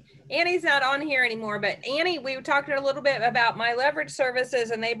day? Annie's not on here anymore, but Annie, we were talking a little bit about my leverage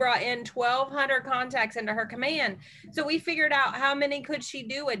services, and they brought in 1,200 contacts into her command. So we figured out how many could she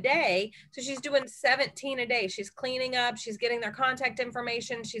do a day. So she's doing 17 a day. She's cleaning up, she's getting their contact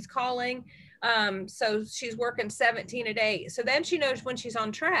information, she's calling. So she's working 17 a day. So then she knows when she's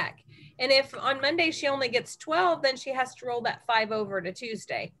on track. And if on Monday she only gets 12, then she has to roll that 5 over to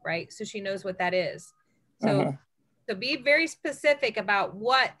Tuesday, right? So she knows what that is. So, so be very specific about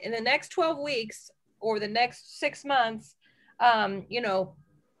what in the next 12 weeks or the next 6 months, you know,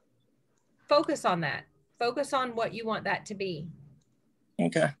 focus on that. Focus on what you want that to be.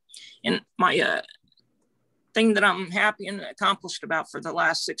 Okay. And my thing that I'm happy and accomplished about for the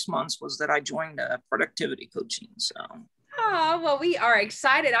last 6 months was that I joined productivity coaching. So. Oh, well, we are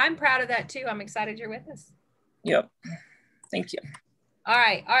excited. I'm proud of that too. I'm excited you're with us. Yep. Thank you. All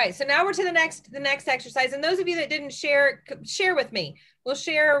right. All right. So now we're to the next exercise. And those of you that didn't share with me.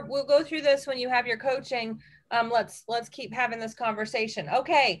 We'll go through this when you have your coaching. Let's keep having this conversation.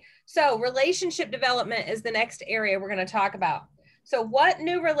 Okay. So relationship development is the next area we're going to talk about. So what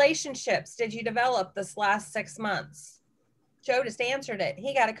new relationships did you develop this last 6 months? Joe just answered it.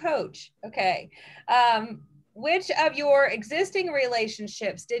 He got a coach. Okay. Which of your existing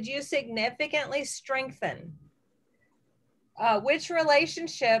relationships did you significantly strengthen? Which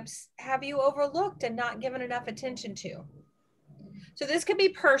relationships have you overlooked and not given enough attention to? So this could be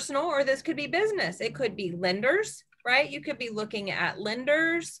personal or this could be business. It could be lenders, right? You could be looking at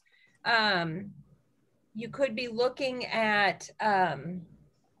lenders. You could be looking at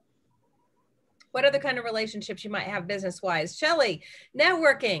what other kind of relationships you might have business-wise. Shelley,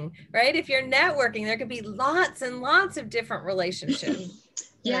 networking, right? If you're networking, there could be lots and lots of different relationships.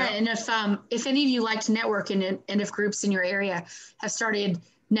 Yeah, and if any of you like to network and if groups in your area have started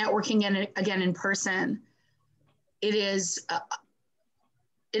networking again in person, it is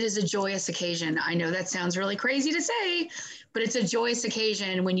a joyous occasion. I know that sounds really crazy to say, but it's a joyous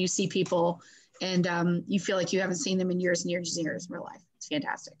occasion when you see people and you feel like you haven't seen them in years and years and years in real life. It's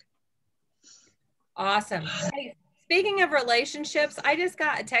fantastic. Awesome. Hey, speaking of relationships, I just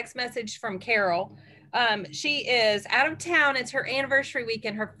got a text message from Carol. She is out of town. It's her anniversary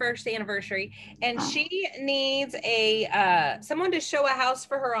weekend, her first anniversary, and she needs someone to show a house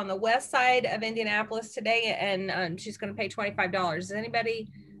for her on the west side of Indianapolis today, and she's going to pay $25. Is anybody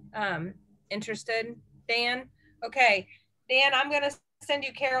interested? Dan? Okay, Dan, I'm going to send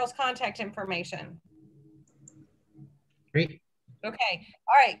you Carol's contact information. Great. Okay.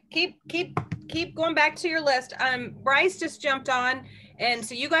 All right. Keep going back to your list. Bryce just jumped on, and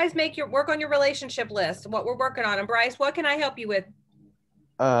so you guys work on your relationship list, what we're working on. And Bryce, what can I help you with?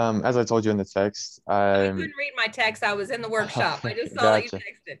 As I told you in the text, I couldn't read my text. I was in the workshop. I just saw that you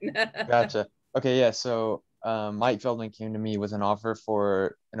texted. Gotcha. Okay. Yeah. So Mike Feldman came to me with an offer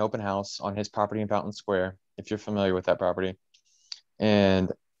for an open house on his property in Fountain Square, if you're familiar with that property.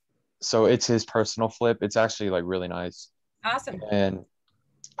 And so it's his personal flip. It's actually like really nice. Awesome. And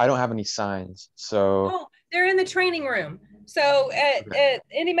I don't have any signs, so they're in the training room. So at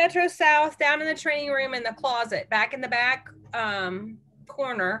Indy Metro South, down in the training room in the closet, back in the back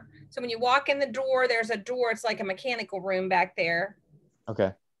corner. So when you walk in the door, there's a door. It's like a mechanical room back there.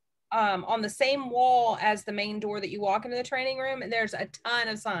 Okay. On the same wall as the main door that you walk into the training room, and there's a ton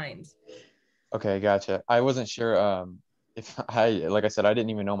of signs. Okay, gotcha. I wasn't sure if like I said, I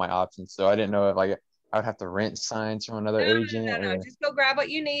didn't even know my options, so I didn't know if I would have to rent signs from another agent. No. Just go grab what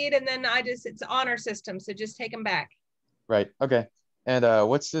you need, and then it's honor system, so just take them back. Right. Okay. And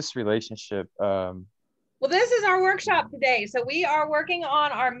what's this relationship? Well, this is our workshop today, so we are working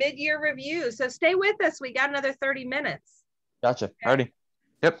on our mid-year review. So stay with us. We got another 30 minutes. Gotcha. Okay. Alrighty.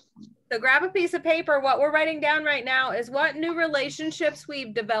 Yep. So grab a piece of paper. What we're writing down right now is what new relationships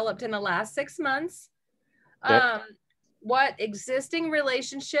we've developed in the last 6 months. Yep. What existing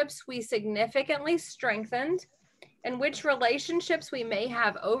relationships we significantly strengthened, and which relationships we may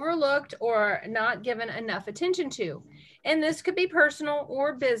have overlooked or not given enough attention to. And this could be personal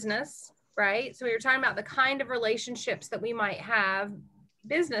or business, right? So we were talking about the kind of relationships that we might have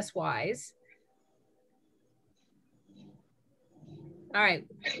business-wise. All right,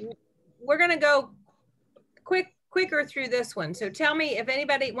 we're gonna go quicker through this one. So tell me if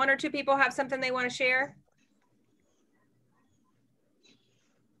anybody, one or two people have something they wanna share.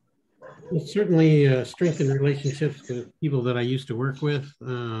 Well, certainly strengthened relationships with people that I used to work with,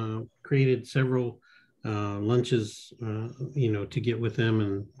 created several lunches, to get with them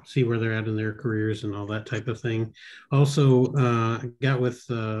and see where they're at in their careers and all that type of thing. Also got with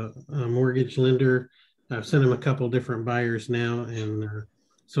a mortgage lender. I've sent him a couple different buyers now. And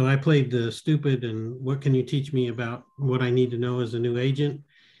so I played the stupid and what can you teach me about what I need to know as a new agent?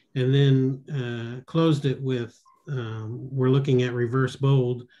 And then closed it with, we're looking at reverse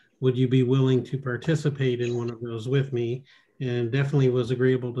bold. Would you be willing to participate in one of those with me? And definitely was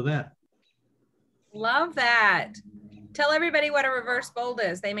agreeable to that. Love that. Tell everybody what a reverse bold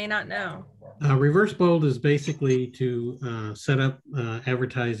is. They may not know. Reverse bold is basically to set up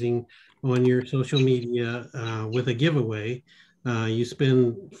advertising on your social media with a giveaway. You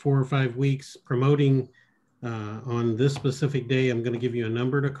spend 4 or 5 weeks promoting on this specific day. I'm going to give you a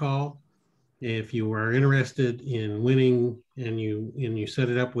number to call. If you are interested in winning and you set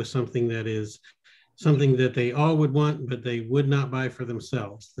it up with something that is something that they all would want, but they would not buy for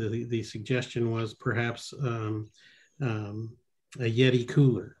themselves. The suggestion was perhaps a Yeti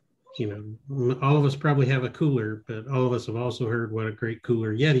cooler. All of us probably have a cooler, but all of us have also heard what a great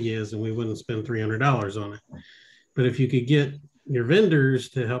cooler Yeti is, and we wouldn't spend $300 on it. But if you could get your vendors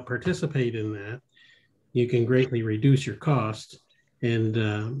to help participate in that, you can greatly reduce your cost. And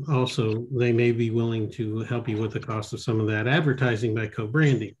also, they may be willing to help you with the cost of some of that advertising by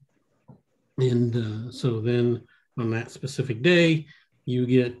co-branding. And so then on that specific day, you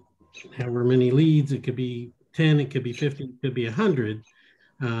get however many leads. It could be 10, it could be 50, it could be 100,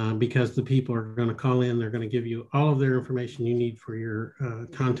 because the people are going to call in. They're going to give you all of their information you need for your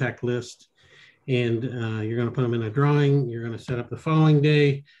contact list. And you're going to put them in a drawing. You're going to set up the following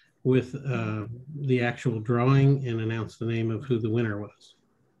day with the actual drawing and announce the name of who the winner was.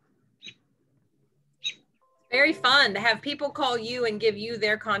 Very fun to have people call you and give you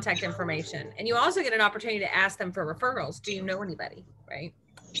their contact information. And you also get an opportunity to ask them for referrals. Do you know anybody, right?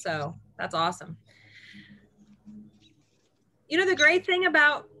 So that's awesome. You know, the great thing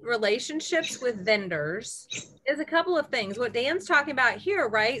about relationships with vendors is a couple of things. What Dan's talking about here,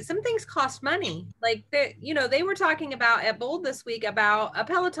 right? Some things cost money. Like, you know, they were talking about at Bold this week about a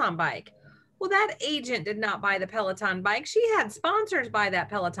Peloton bike. Well, that agent did not buy the Peloton bike. She had sponsors buy that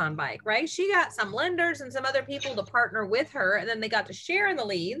Peloton bike, right? She got some lenders and some other people to partner with her, and then they got to share in the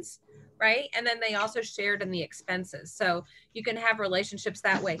leads, right? And then they also shared in the expenses. So you can have relationships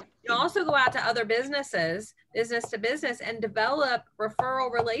that way. You also go out to other businesses, business to business, and develop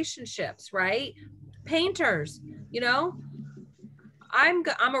referral relationships, right? Painters, you know, I'm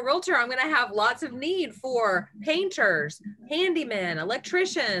a realtor. I'm going to have lots of need for painters, handymen,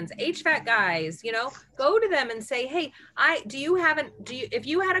 electricians, HVAC guys, you know, go to them and say, hey, if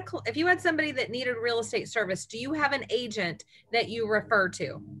you had somebody that needed real estate service, do you have an agent that you refer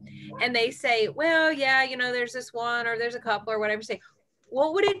to? And they say, well, yeah, you know, there's this one, or there's a couple, or whatever. Say,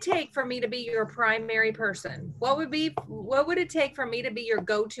 what would it take for me to be your primary person? What would it take for me to be your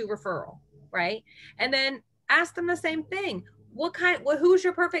go-to referral? Right. And then ask them the same thing. Who's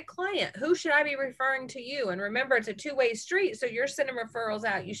your perfect client? Who should I be referring to you? And remember, it's a two-way street. So you're sending referrals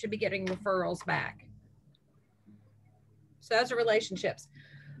out. You should be getting referrals back. So those are relationships.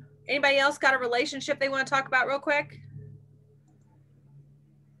 Anybody else got a relationship they want to talk about real quick?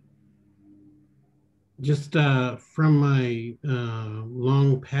 Just from my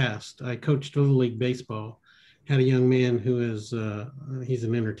long past, I coached Little League Baseball. Had a young man who is, he's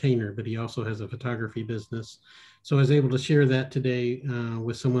an entertainer, but he also has a photography business. So I was able to share that today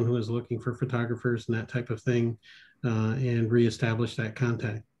with someone who is looking for photographers and that type of thing, and reestablish that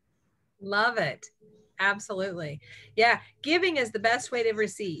contact. Love it. Absolutely. Yeah. Giving is the best way to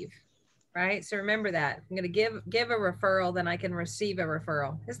receive, right? So remember that. I'm going to give a referral, then I can receive a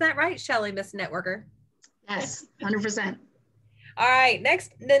referral. Is that right, Shelly, Miss Networker? Yes, 100%. All right.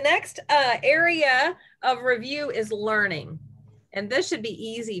 The next area of review is learning. And this should be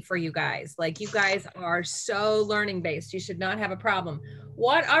easy for you guys. Like, you guys are so learning based. You should not have a problem.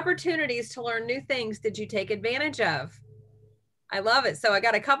 What opportunities to learn new things did you take advantage of? I love it. So I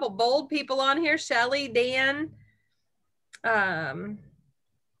got a couple bold people on here. Shelly, Dan,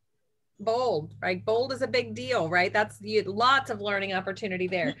 bold, right? Bold is a big deal, right? That's lots of learning opportunity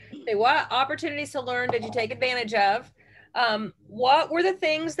there. Say, what opportunities to learn did you take advantage of? What were the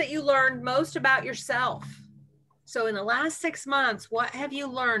things that you learned most about yourself? So in the last 6 months, what have you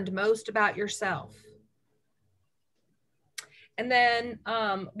learned most about yourself? And then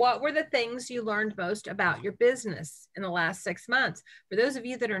what were the things you learned most about your business in the last 6 months? For those of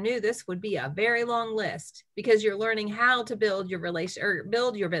you that are new, this would be a very long list, because you're learning how to build your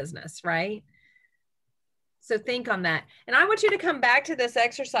build your business, right? So think on that. And I want you to come back to this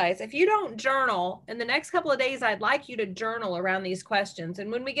exercise. If you don't journal in the next couple of days, I'd like you to journal around these questions.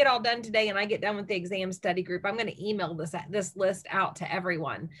 And when we get all done today and I get done with the exam study group, I'm going to email this list out to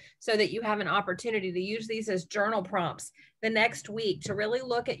everyone so that you have an opportunity to use these as journal prompts the next week to really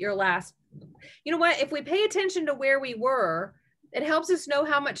look at your last. You know what? If we pay attention to where we were, it helps us know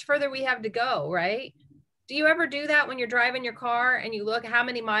how much further we have to go, right? Do you ever do that when you're driving your car and you look, how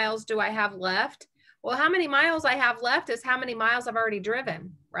many miles do I have left? Well, how many miles I have left is how many miles I've already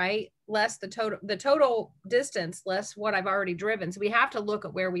driven, right? Less the total distance, less what I've already driven. So we have to look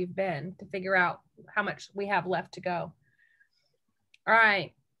at where we've been to figure out how much we have left to go. All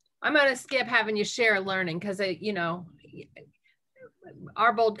right. I'm going to skip having you share learning because, you know,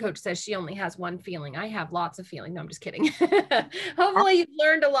 our bold coach says she only has one feeling. I have lots of feeling. No, I'm just kidding. Hopefully you've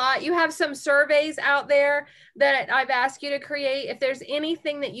learned a lot. You have some surveys out there that I've asked you to create. If there's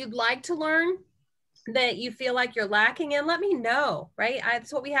anything that you'd like to learn that you feel like you're lacking in, let me know, right?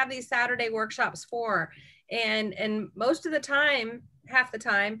 That's what we have these Saturday workshops for. And most of the time, half the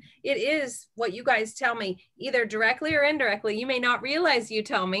time, it is what you guys tell me, either directly or indirectly. You may not realize you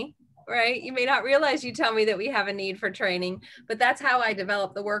tell me, right? You may not realize you tell me that we have a need for training, but that's how I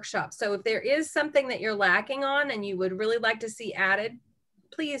develop the workshop. So if there is something that you're lacking on and you would really like to see added,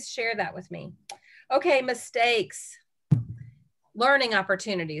 please share that with me. Okay, mistakes. Learning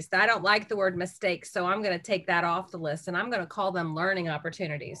opportunities. I don't like the word mistakes, so I'm going to take that off the list and I'm going to call them learning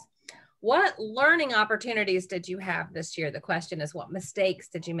opportunities. What learning opportunities did you have this year? The question is, what mistakes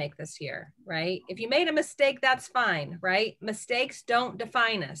did you make this year, right? If you made a mistake, that's fine, right? Mistakes don't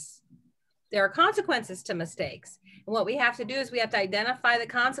define us. There are consequences to mistakes. And what we have to do is we have to identify the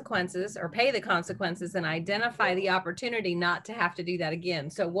consequences or pay the consequences and identify the opportunity not to have to do that again.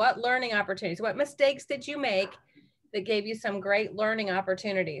 So what learning opportunities, what mistakes did you make that gave you some great learning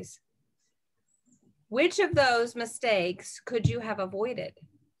opportunities? Which of those mistakes could you have avoided?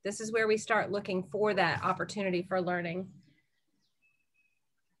 This is where we start looking for that opportunity for learning.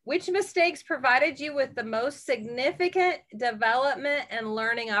 Which mistakes provided you with the most significant development and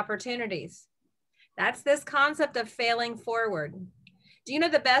learning opportunities? That's this concept of failing forward. Do you know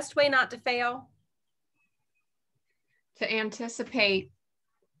the best way not to fail? To anticipate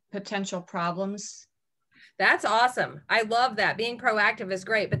potential problems. That's awesome. I love that. Being proactive is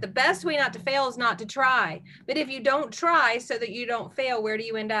great, but the best way not to fail is not to try. But if you don't try so that you don't fail, where do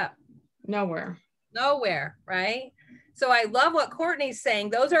you end up? Nowhere. Nowhere, right? So I love what Courtney's saying.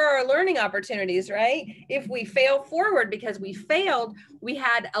 Those are our learning opportunities, right? If we fail forward because we failed, we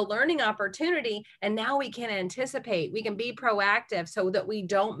had a learning opportunity and now we can anticipate, we can be proactive so that we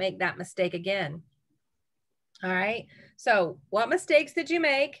don't make that mistake again. All right. So what mistakes did you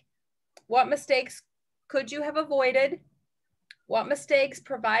make? What mistakes could you have avoided? What mistakes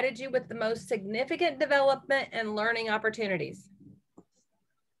provided you with the most significant development and learning opportunities?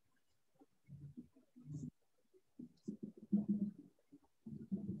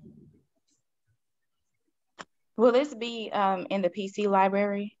 Will this be in the PC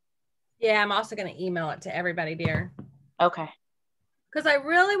library? Yeah, I'm also going to email it to everybody, dear. Okay. Because I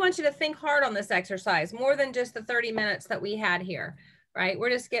really want you to think hard on this exercise, more than just the 30 minutes that we had here, right? We're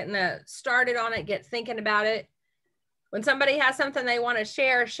just getting started on it, get thinking about it. When somebody has something they want to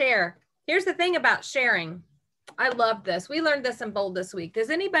share, share. Here's the thing about sharing. I love this. We learned this in Bold this week. Does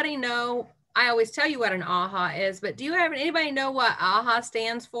anybody know, I always tell you what an AHA is, but do you have anybody know what AHA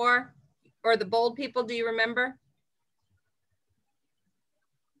stands for? Or the Bold people, do you remember?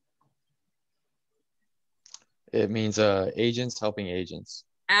 It means agents helping agents.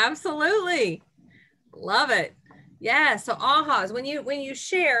 Absolutely. Love it. Yeah. So ahas, when you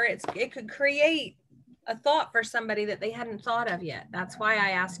share, it could create a thought for somebody that they hadn't thought of yet. That's why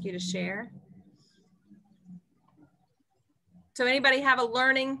I ask you to share. So anybody have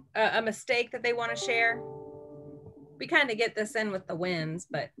a mistake that they want to share? We kind of get this in with the wins,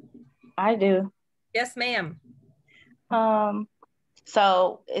 but. I do. Yes, ma'am.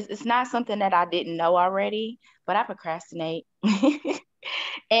 So it's not something that I didn't know already, but I procrastinate.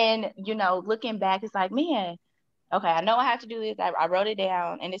 And, looking back, it's like, man, okay, I know I have to do this. I wrote it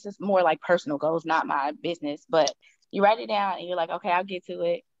down, and this is more like personal goals, not my business, but you write it down and you're like, okay, I'll get to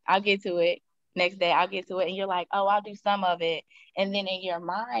it. Next day, I'll get to it. And you're like, oh, I'll do some of it. And then in your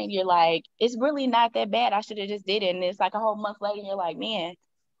mind, you're like, it's really not that bad. I should have just did it. And it's like a whole month later, and you're like, man,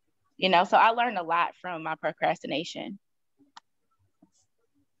 so I learned a lot from my procrastination.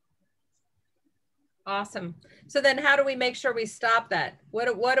 Awesome. So then how do we make sure we stop that? What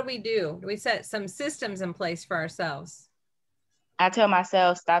do we do? Do we set some systems in place for ourselves? I tell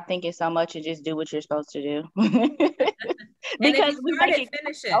myself, stop thinking so much and just do what you're supposed to do. Because we make it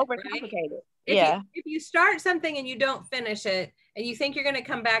overcomplicated. Right? If you start something and you don't finish it and you think you're going to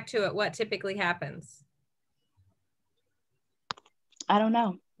come back to it, what typically happens? I don't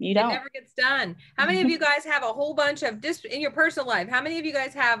know. You don't. It never gets done. How many of you guys have a whole bunch of, just in your personal life, how many of you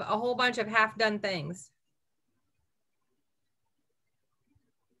guys have a whole bunch of half-done things?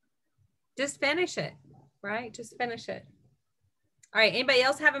 Just finish it, right? Just finish it. All right, anybody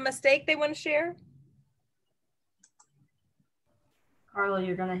else have a mistake they want to share? Carla,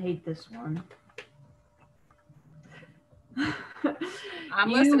 you're going to hate this one.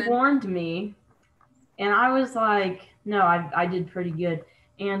 I'm listening. You warned me, and I was like, no, I did pretty good.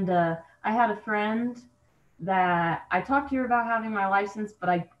 And I had a friend that I talked to her about having my license, but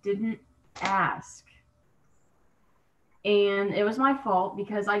I didn't ask. And it was my fault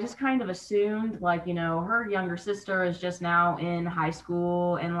because I just kind of assumed, like, her younger sister is just now in high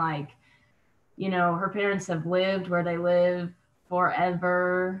school and, like, her parents have lived where they live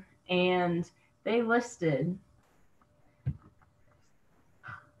forever and they listed.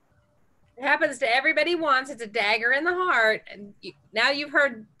 It happens to everybody once. It's a dagger in the heart. And now you've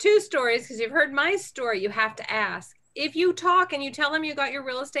heard two stories because you've heard my story. You have to ask. If you talk and you tell them you got your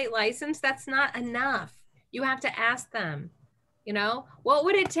real estate license, that's not enough. You have to ask them, what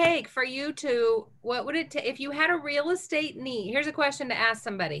would it take for you to, if you had a real estate need? Here's a question to ask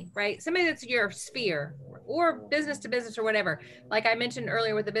somebody, right? Somebody that's your sphere or business to business or whatever. Like I mentioned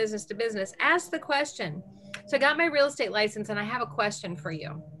earlier with the business to business, ask the question. So I got my real estate license and I have a question for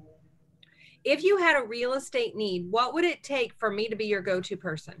you. If you had a real estate need, what would it take for me to be your go-to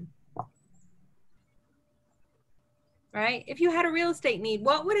person? right? If you had a real estate need,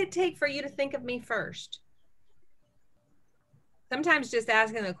 what would it take for you to think of me first? Sometimes just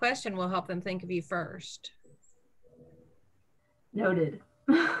asking the question will help them think of you first. Noted.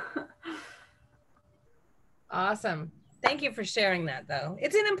 Awesome. Thank you for sharing that, though.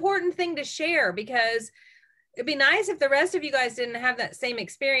 It's an important thing to share because it'd be nice if the rest of you guys didn't have that same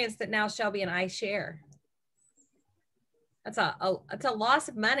experience that now Shelby and I share. That's a loss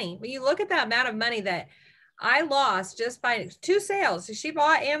of money. When you look at the amount of money that I lost just by 2 sales, so she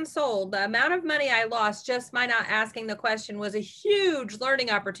bought and sold, the amount of money I lost just by not asking the question was a huge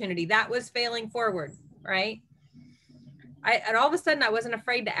learning opportunity. That was failing forward, right? And all of a sudden I wasn't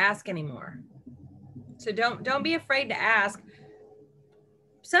afraid to ask anymore. So don't be afraid to ask.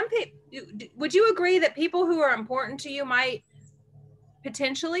 Some people, would you agree that people who are important to you might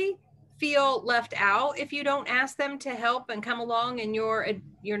potentially feel left out if you don't ask them to help and come along in your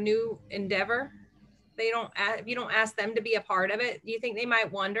new endeavor? If you don't ask them to be a part of it, do you think they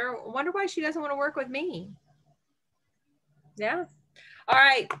might wonder why she doesn't want to work with me? Yeah. All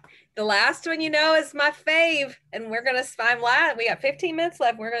right. The last one, is my fave, and we're going to, we got 15 minutes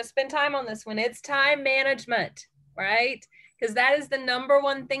left. We're going to spend time on this one. It's time management, right? Because that is the number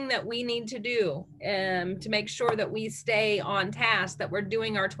one thing that we need to do to make sure that we stay on task, that we're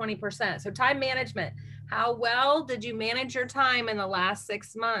doing our 20%. So time management, how well did you manage your time in the last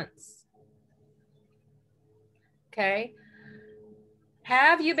 6 months? Okay.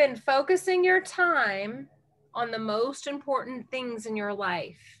 Have you been focusing your time on the most important things in your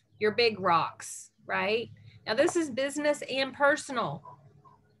life? Your big rocks, right? Now this is business and personal.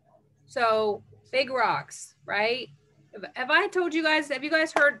 So big rocks, right? Have I told you guys, have you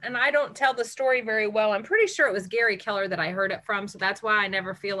guys heard, and I don't tell the story very well. I'm pretty sure it was Gary Keller that I heard it from. So that's why I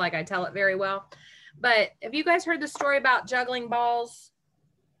never feel like I tell it very well. But have you guys heard the story about juggling balls?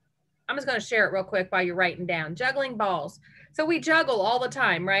 I'm just going to share it real quick while you're writing down. Juggling balls. So we juggle all the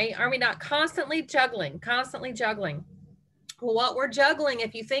time, right? Are we not constantly juggling, Well, what we're juggling,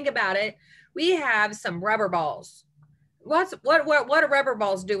 if you think about it, we have some rubber balls. What do rubber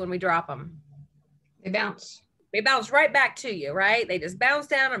balls do when we drop them? They bounce. They bounce right back to you, right? They just bounce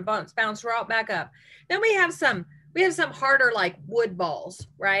down and bounce right back up. Then we have some harder like wood balls,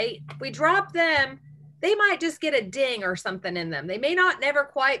 right? We drop them, they might just get a ding or something in them. They may never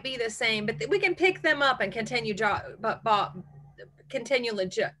quite be the same, but we can pick them up and continue juggling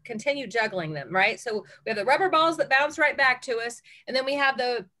them, right? So we have the rubber balls that bounce right back to us, and then we have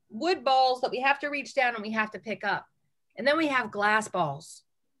the wood balls that we have to reach down and we have to pick up. And then we have glass balls.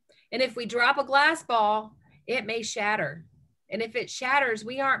 And if we drop a glass ball, it may shatter. And if it shatters,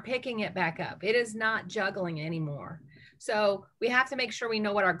 we aren't picking it back up. It is not juggling anymore. So we have to make sure we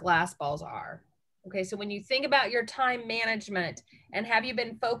know what our glass balls are. Okay, so when you think about your time management and have you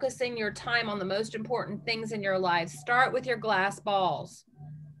been focusing your time on the most important things in your life, start with your glass balls.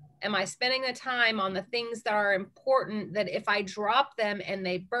 Am I spending the time on the things that are important that if I drop them and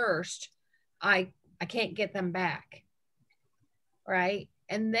they burst, I can't get them back, right?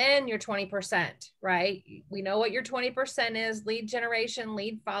 And then your 20%, right? We know what your 20% is: lead generation,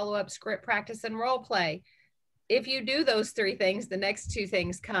 lead follow-up, script practice, and role play. If you do those 3 things, the next 2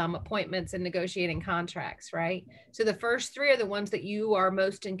 things come: appointments and negotiating contracts, right? So the first 3 are the ones that you are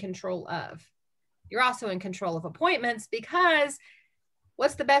most in control of. You're also in control of appointments, because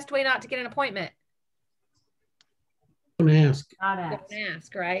what's the best way not to get an appointment? Don't ask. Don't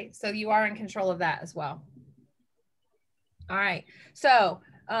ask, right? So you are in control of that as well. All right. So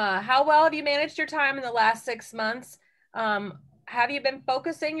how well have you managed your time in the last 6 months? Have you been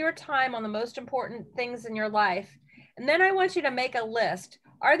focusing your time on the most important things in your life? And then I want you to make a list.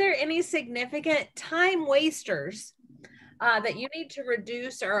 Are there any significant time wasters that you need to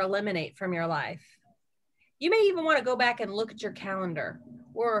reduce or eliminate from your life? You may even want to go back and look at your calendar,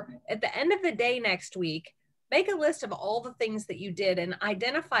 or at the end of the day next week, make a list of all the things that you did and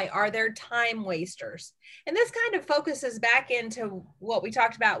identify, are there time wasters? And this kind of focuses back into what we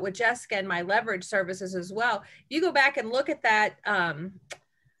talked about with Jessica and my leverage services as well. You go back and look at that,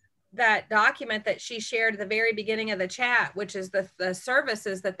 that document that she shared at the very beginning of the chat, which is the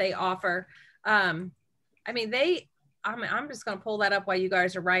services that they offer. I'm just going to pull that up while you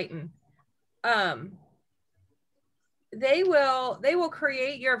guys are writing. They will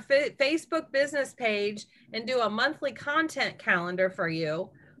create your Facebook business page and do a monthly content calendar for you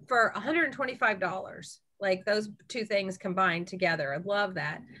for $125. Like those 2 things combined together. I love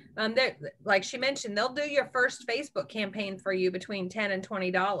that. Like she mentioned, they'll do your first Facebook campaign for you between $10 and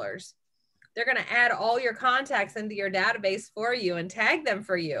 $20. They're going to add all your contacts into your database for you and tag them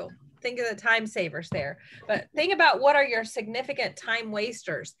for you. Think of the time savers there. But think about what are your significant time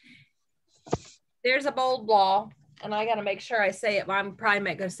wasters. There's a bold law. and I got to make sure I say it. I'm probably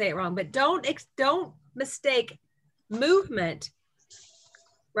not going to say it wrong, but don't mistake movement,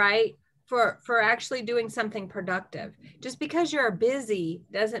 right, for actually doing something productive. Just because you're busy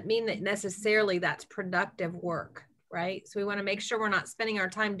doesn't mean that necessarily that's productive work, right? So we want to make sure we're not spending our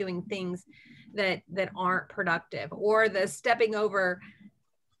time doing things that aren't productive, or the stepping over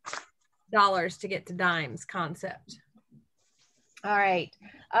dollars to get to dimes concept. All right.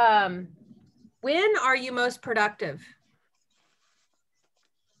 When are you most productive?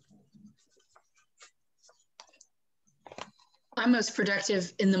 I'm most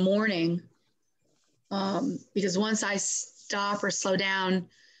productive in the morning, because once I stop or slow down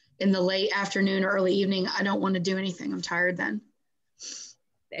in the late afternoon or early evening, I don't want to do anything. I'm tired then.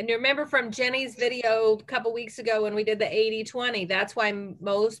 And you remember from Jenny's video a couple weeks ago when we did the 80-20, that's why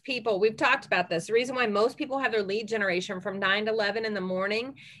most people, we've talked about this, the reason why most people have their lead generation from 9 to 11 in the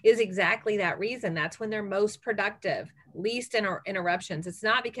morning is exactly that reason. That's when they're most productive, least interruptions. It's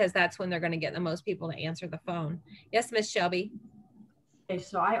not because that's when they're going to get the most people to answer the phone. Yes, Miss Shelby. Okay,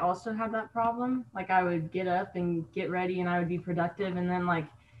 so I also had that problem. Like, I would get up and get ready and I would be productive, and then like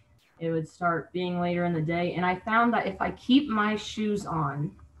it would start being later in the day. And I found that if I keep my shoes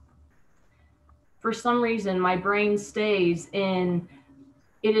on, for some reason, my brain stays in,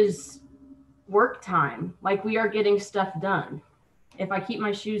 it is work time. Like, we are getting stuff done. If I keep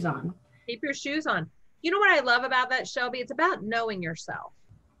my shoes on. Keep your shoes on. You know what I love about that, Shelby? It's about knowing yourself,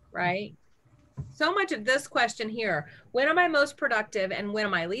 right? So much of this question here, when am I most productive and when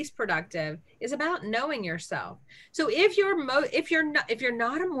am I least productive, is about knowing yourself. So if you're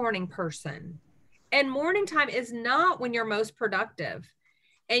not a morning person, and morning time is not when you're most productive,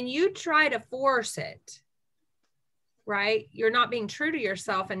 and you try to force it, right? You're not being true to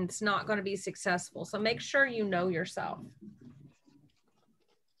yourself, and it's not going to be successful. So make sure you know yourself.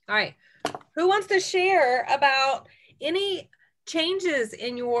 All right. Who wants to share about any changes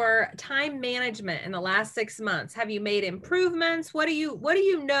in your time management in the last 6 months? Have you made improvements? What do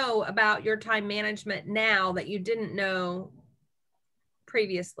you know about your time management now that you didn't know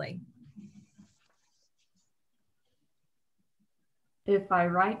previously? If I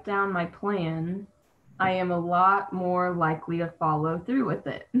write down my plan, I am a lot more likely to follow through with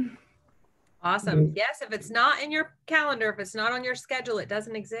it. Awesome. Yes, if it's not in your calendar, if it's not on your schedule, it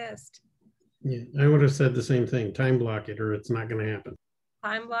doesn't exist. Yeah, I would have said the same thing. Time block it, or it's not going to happen.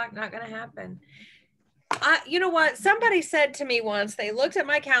 Time block, not going to happen. You know what? Somebody said to me once, they looked at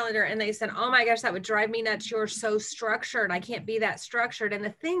my calendar and they said, oh my gosh, that would drive me nuts. You're so structured. I can't be that structured. And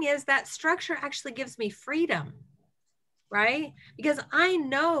the thing is, that structure actually gives me freedom, right? Because I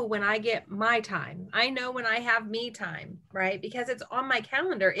know when I get my time, I know when I have me time, right? Because it's on my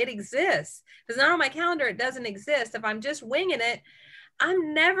calendar, it exists. If it's not on my calendar, it doesn't exist. If I'm just winging it,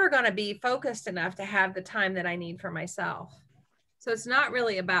 I'm never going to be focused enough to have the time that I need for myself. So it's not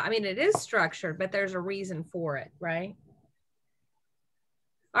really about, I mean, it is structured, but there's a reason for it, right?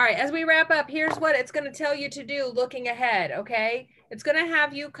 All right, as we wrap up, here's what it's going to tell you to do looking ahead, okay? It's going to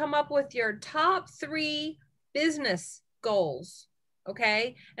have you come up with your top 3 business goals,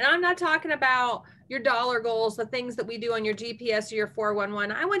 okay? And I'm not talking about your dollar goals, the things that we do on your GPS or your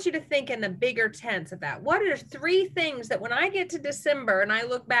 411. I want you to think in the bigger tense of that. What are 3 things that when I get to December and I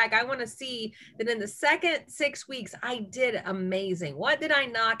look back, I want to see that in the second 6 weeks, I did amazing. What did I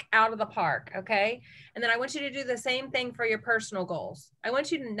knock out of the park, okay? And then I want you to do the same thing for your personal goals. I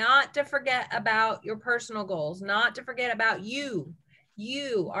want you not to forget about your personal goals, not to forget about you.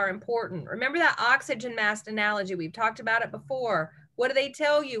 You are important. Remember that oxygen mask analogy. We've talked about it before. What do they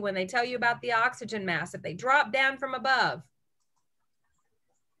tell you when they tell you about the oxygen mask? If they drop down from above.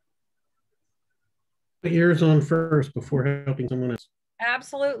 Put yours on first before helping someone else.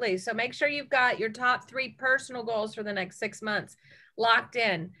 Absolutely. So make sure you've got your top 3 personal goals for the next 6 months locked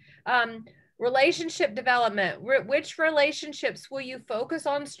in. Relationship development. Which relationships will you focus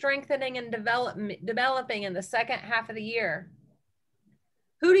on strengthening and developing in the second half of the year?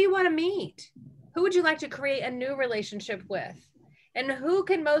 Who do you want to meet? Who would you like to create a new relationship with? And who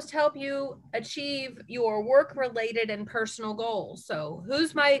can most help you achieve your work-related and personal goals? So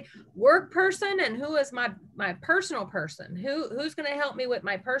who's my work person and who is my personal person? Who's going to help me with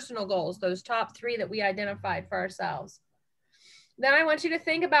my personal goals, those top 3 that we identified for ourselves? Then I want you to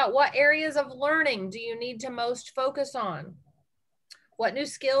think about what areas of learning do you need to most focus on? What new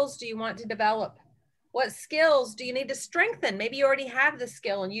skills do you want to develop? What skills do you need to strengthen? Maybe you already have the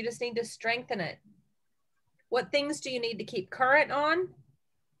skill and you just need to strengthen it. What things do you need to keep current on?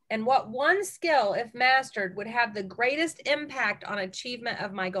 And what one skill, if mastered, would have the greatest impact on achievement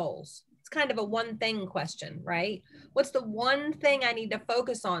of my goals? It's kind of a one thing question, right? What's the one thing I need to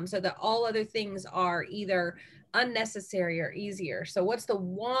focus on so that all other things are either unnecessary or easier? So what's the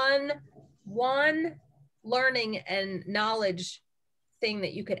one learning and knowledge thing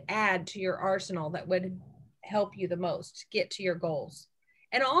that you could add to your arsenal that would help you the most get to your goals?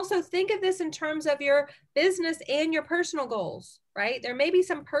 And also think of this in terms of your business and your personal goals, right? There may be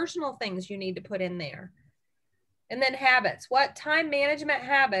some personal things you need to put in there. And then habits. What time management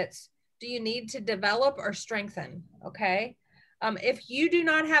habits do you need to develop or strengthen? Okay. If you do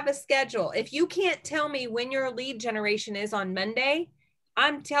not have a schedule, if you can't tell me when your lead generation is on Monday,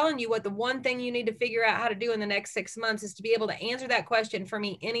 I'm telling you what the one thing you need to figure out how to do in the next 6 months is to be able to answer that question for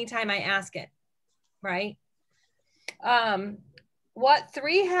me anytime I ask it, right? What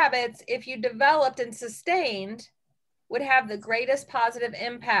 3 habits, if you developed and sustained, would have the greatest positive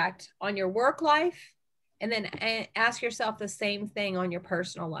impact on your work life? And then ask yourself the same thing on your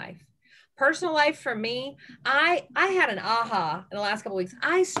personal life. Personal life for me, I had an aha in the last couple of weeks.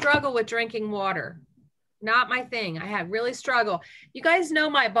 I struggle with drinking water. Not my thing. I have really struggle. You guys know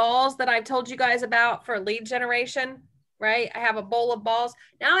my balls that I've told you guys about for lead generation, right? I have a bowl of balls.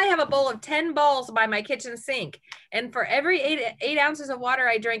 Now I have a bowl of 10 balls by my kitchen sink. And for every eight ounces of water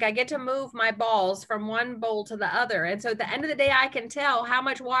I drink, I get to move my balls from one bowl to the other. And so at the end of the day, I can tell how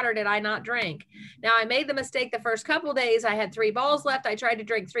much water did I not drink. Now I made the mistake the first couple of days. I had 3 balls left. I tried to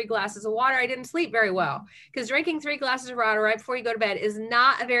drink 3 glasses of water. I didn't sleep very well because drinking 3 glasses of water right before you go to bed is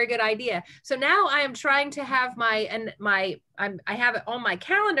not a very good idea. So now I am trying to have I have it on my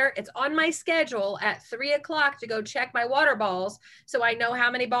calendar. It's on my schedule at 3 o'clock to go check my water balls. So I know how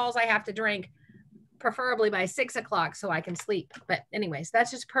many balls I have to drink, preferably by 6 o'clock so I can sleep. But anyways,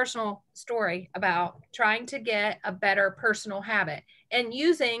 that's just a personal story about trying to get a better personal habit and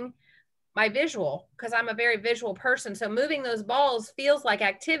using my visual, because I'm a very visual person. So moving those balls feels like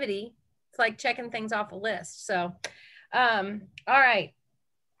activity. It's like checking things off a list. So, all right.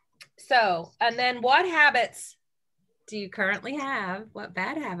 So, and then what habits do you currently have? What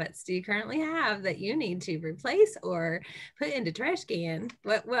bad habits do you currently have that you need to replace or put into trash can?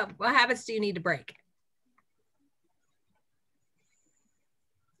 What habits do you need to break?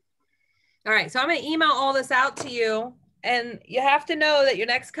 All right, so I'm going to email all this out to you, and you have to know that your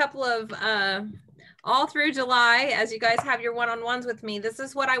next couple of all through July, as you guys have your one-on-ones with me, this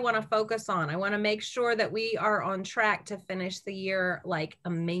is what I want to focus on. I want to make sure that we are on track to finish the year like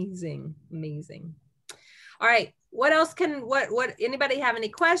amazing. All right. What else what anybody have any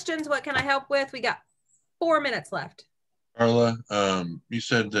questions? What can I help with? We got 4 minutes left. Carla, you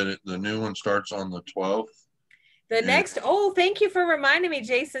said that the new one starts on the 12th. Thank you for reminding me,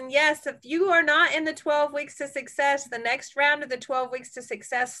 Jason. Yes, if you are not in the 12 weeks to success, the next round of the 12 weeks to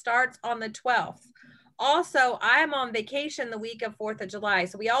success starts on the 12th. Also, I'm on vacation the week of 4th of July.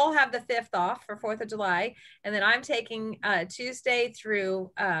 So we all have the 5th off for 4th of July. And then I'm taking Tuesday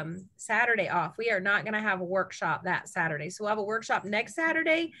through Saturday off. We are not going to have a workshop that Saturday. So we'll have a workshop next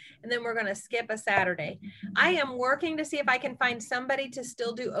Saturday, and then we're going to skip a Saturday. I am working to see if I can find somebody to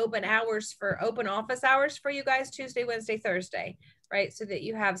still do open office hours for you guys Tuesday, Wednesday, Thursday, right? So that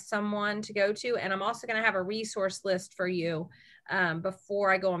you have someone to go to. And I'm also going to have a resource list for you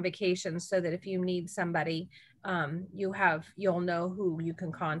before I go on vacation, so that if you need somebody, you'll know who you can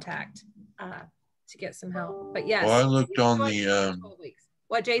contact to get some help. But yes, well, I looked on the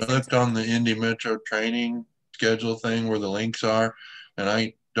what Jason I looked on the Indy Metro training schedule thing where the links are, and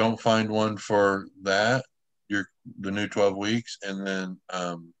I don't find one for that. The new 12 weeks, and then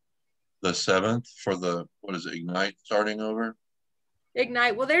the 7th for the Ignite starting over.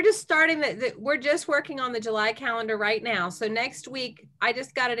 Ignite. Well, they're just starting we're just working on the July calendar right now. So next week, I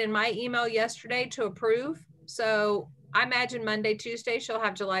just got it in my email yesterday to approve. So I imagine Monday, Tuesday, she'll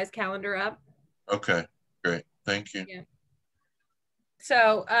have July's calendar up. Okay, great. Thank you. Yeah.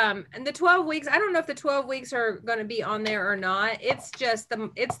 So, and the 12 weeks, I don't know if the 12 weeks are going to be on there or not. It's just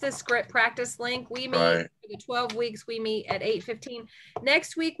it's the script practice link. We meet for the 12 weeks. We meet at 8:15.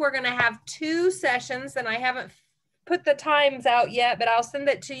 Next week, we're going to have 2 sessions, and I haven't put the times out yet, but I'll send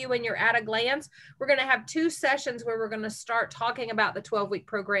it to you when you're at a glance. We're going to have 2 sessions where we're going to start talking about the 12-week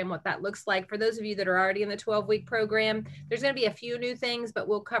program, what that looks like. For those of you that are already in the 12-week program, there's going to be a few new things, but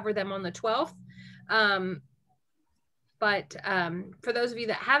we'll cover them on the 12th. But for those of you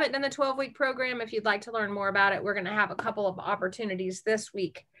that haven't done the 12-week program, if you'd like to learn more about it, we're going to have a couple of opportunities this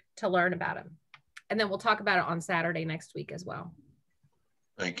week to learn about it. And then we'll talk about it on Saturday next week as well.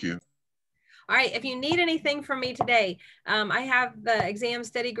 Thank you. All right, if you need anything from me today, I have the exam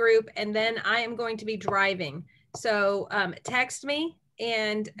study group, and then I am going to be driving. So text me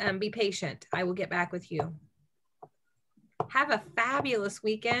and be patient. I will get back with you. Have a fabulous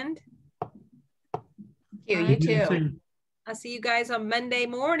weekend. You too. I'll see you guys on Monday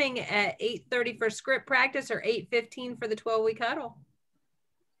morning at 8:30 for script practice or 8:15 for the 12-week huddle.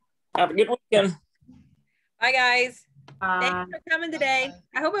 Have a good weekend. Bye, guys. Thanks for coming today.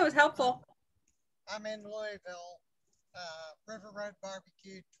 I hope it was helpful. I'm in Louisville. River Road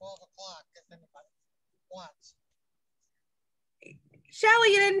Barbecue, 12 o'clock if anybody wants. Shelly,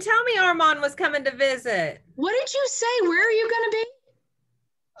 you didn't tell me Armand was coming to visit. What did you say? Where are you going to be?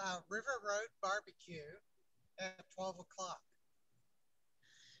 River Road Barbecue at 12 o'clock.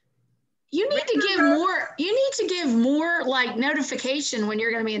 You need to give more. You need to give more like notification when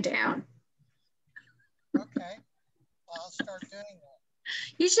you're going to be in town. Okay, I'll start doing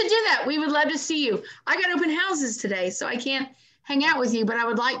that. You should do that. We would love to see you. I got open houses today, so I can't hang out with you, but I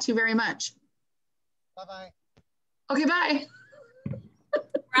would like to very much. Bye-bye. Okay, bye.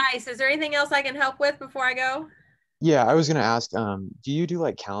 Bryce, is there anything else I can help with before I go? Yeah, I was gonna ask, do you do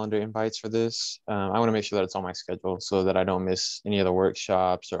like calendar invites for this? I want to make sure that it's on my schedule so that I don't miss any of the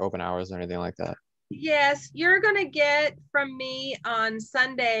workshops or open hours or anything like that. Yes, you're gonna get from me on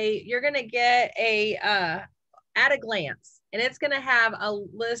Sunday, you're gonna get a at a glance, and it's gonna have a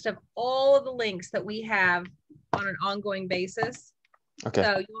list of all of the links that we have on an ongoing basis. Okay.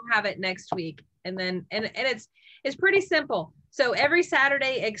 So you'll have it next week. And then and it's pretty simple. So every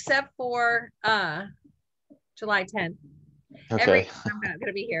Saturday except for July 10th. Okay. I'm not going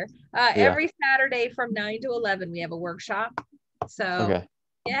to be here. Every Saturday from 9 to 11, we have a workshop. So, okay.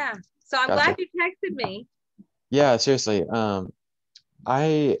 Yeah. So I'm glad you texted me. Yeah, seriously.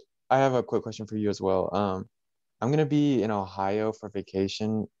 I have a quick question for you as well. I'm going to be in Ohio for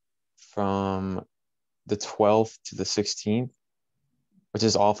vacation from the 12th to the 16th, which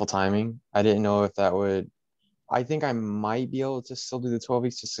is awful timing. I didn't know if that would, I think I might be able to still do the 12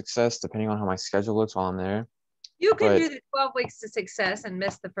 weeks to success depending on how my schedule looks while I'm there. You can do the 12 weeks to success and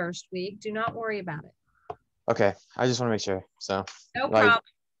miss the first week. Do not worry about it. Okay. I just want to make sure. So no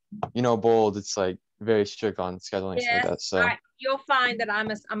problem. Bold, it's like very strict on scheduling stuff like that. So you'll find that I'm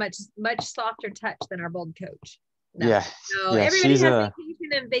a much softer touch than our Bold coach. No. Yeah. So everybody has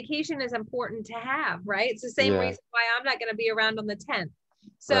vacation, and vacation is important to have, right? It's the same reason why I'm not going to be around on the 10th.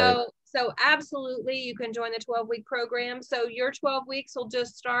 So so absolutely you can join the 12-week program. So your 12 weeks will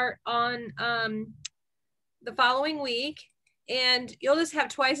just start on the following week, and you'll just have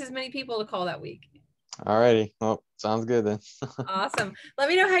twice as many people to call that week. Alrighty. Well, sounds good then. Awesome. Let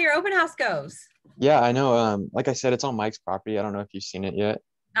me know how your open house goes. Yeah, I know. Like I said, it's on Mike's property. I don't know if you've seen it yet.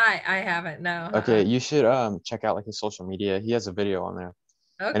 I haven't, no. Okay, you should check out like his social media. He has a video on there.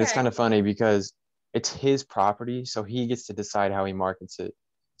 Okay. And it's kind of funny because it's his property, so he gets to decide how he markets it.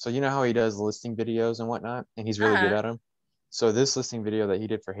 So you know how he does listing videos and whatnot, and he's really good at them. So this listing video that he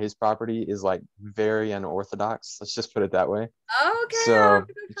did for his property is like very unorthodox. Let's just put it that way. Okay. So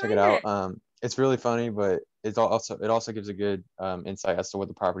check it out. It's really funny, but it also gives a good insight as to what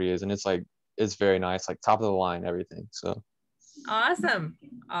the property is, and it's very nice, like top of the line, everything. So awesome.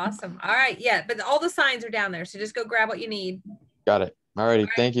 All right, yeah, but all the signs are down there, so just go grab what you need. Got it. Alrighty.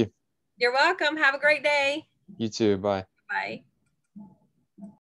 Thank you. You're welcome. Have a great day. You too. Bye. Bye.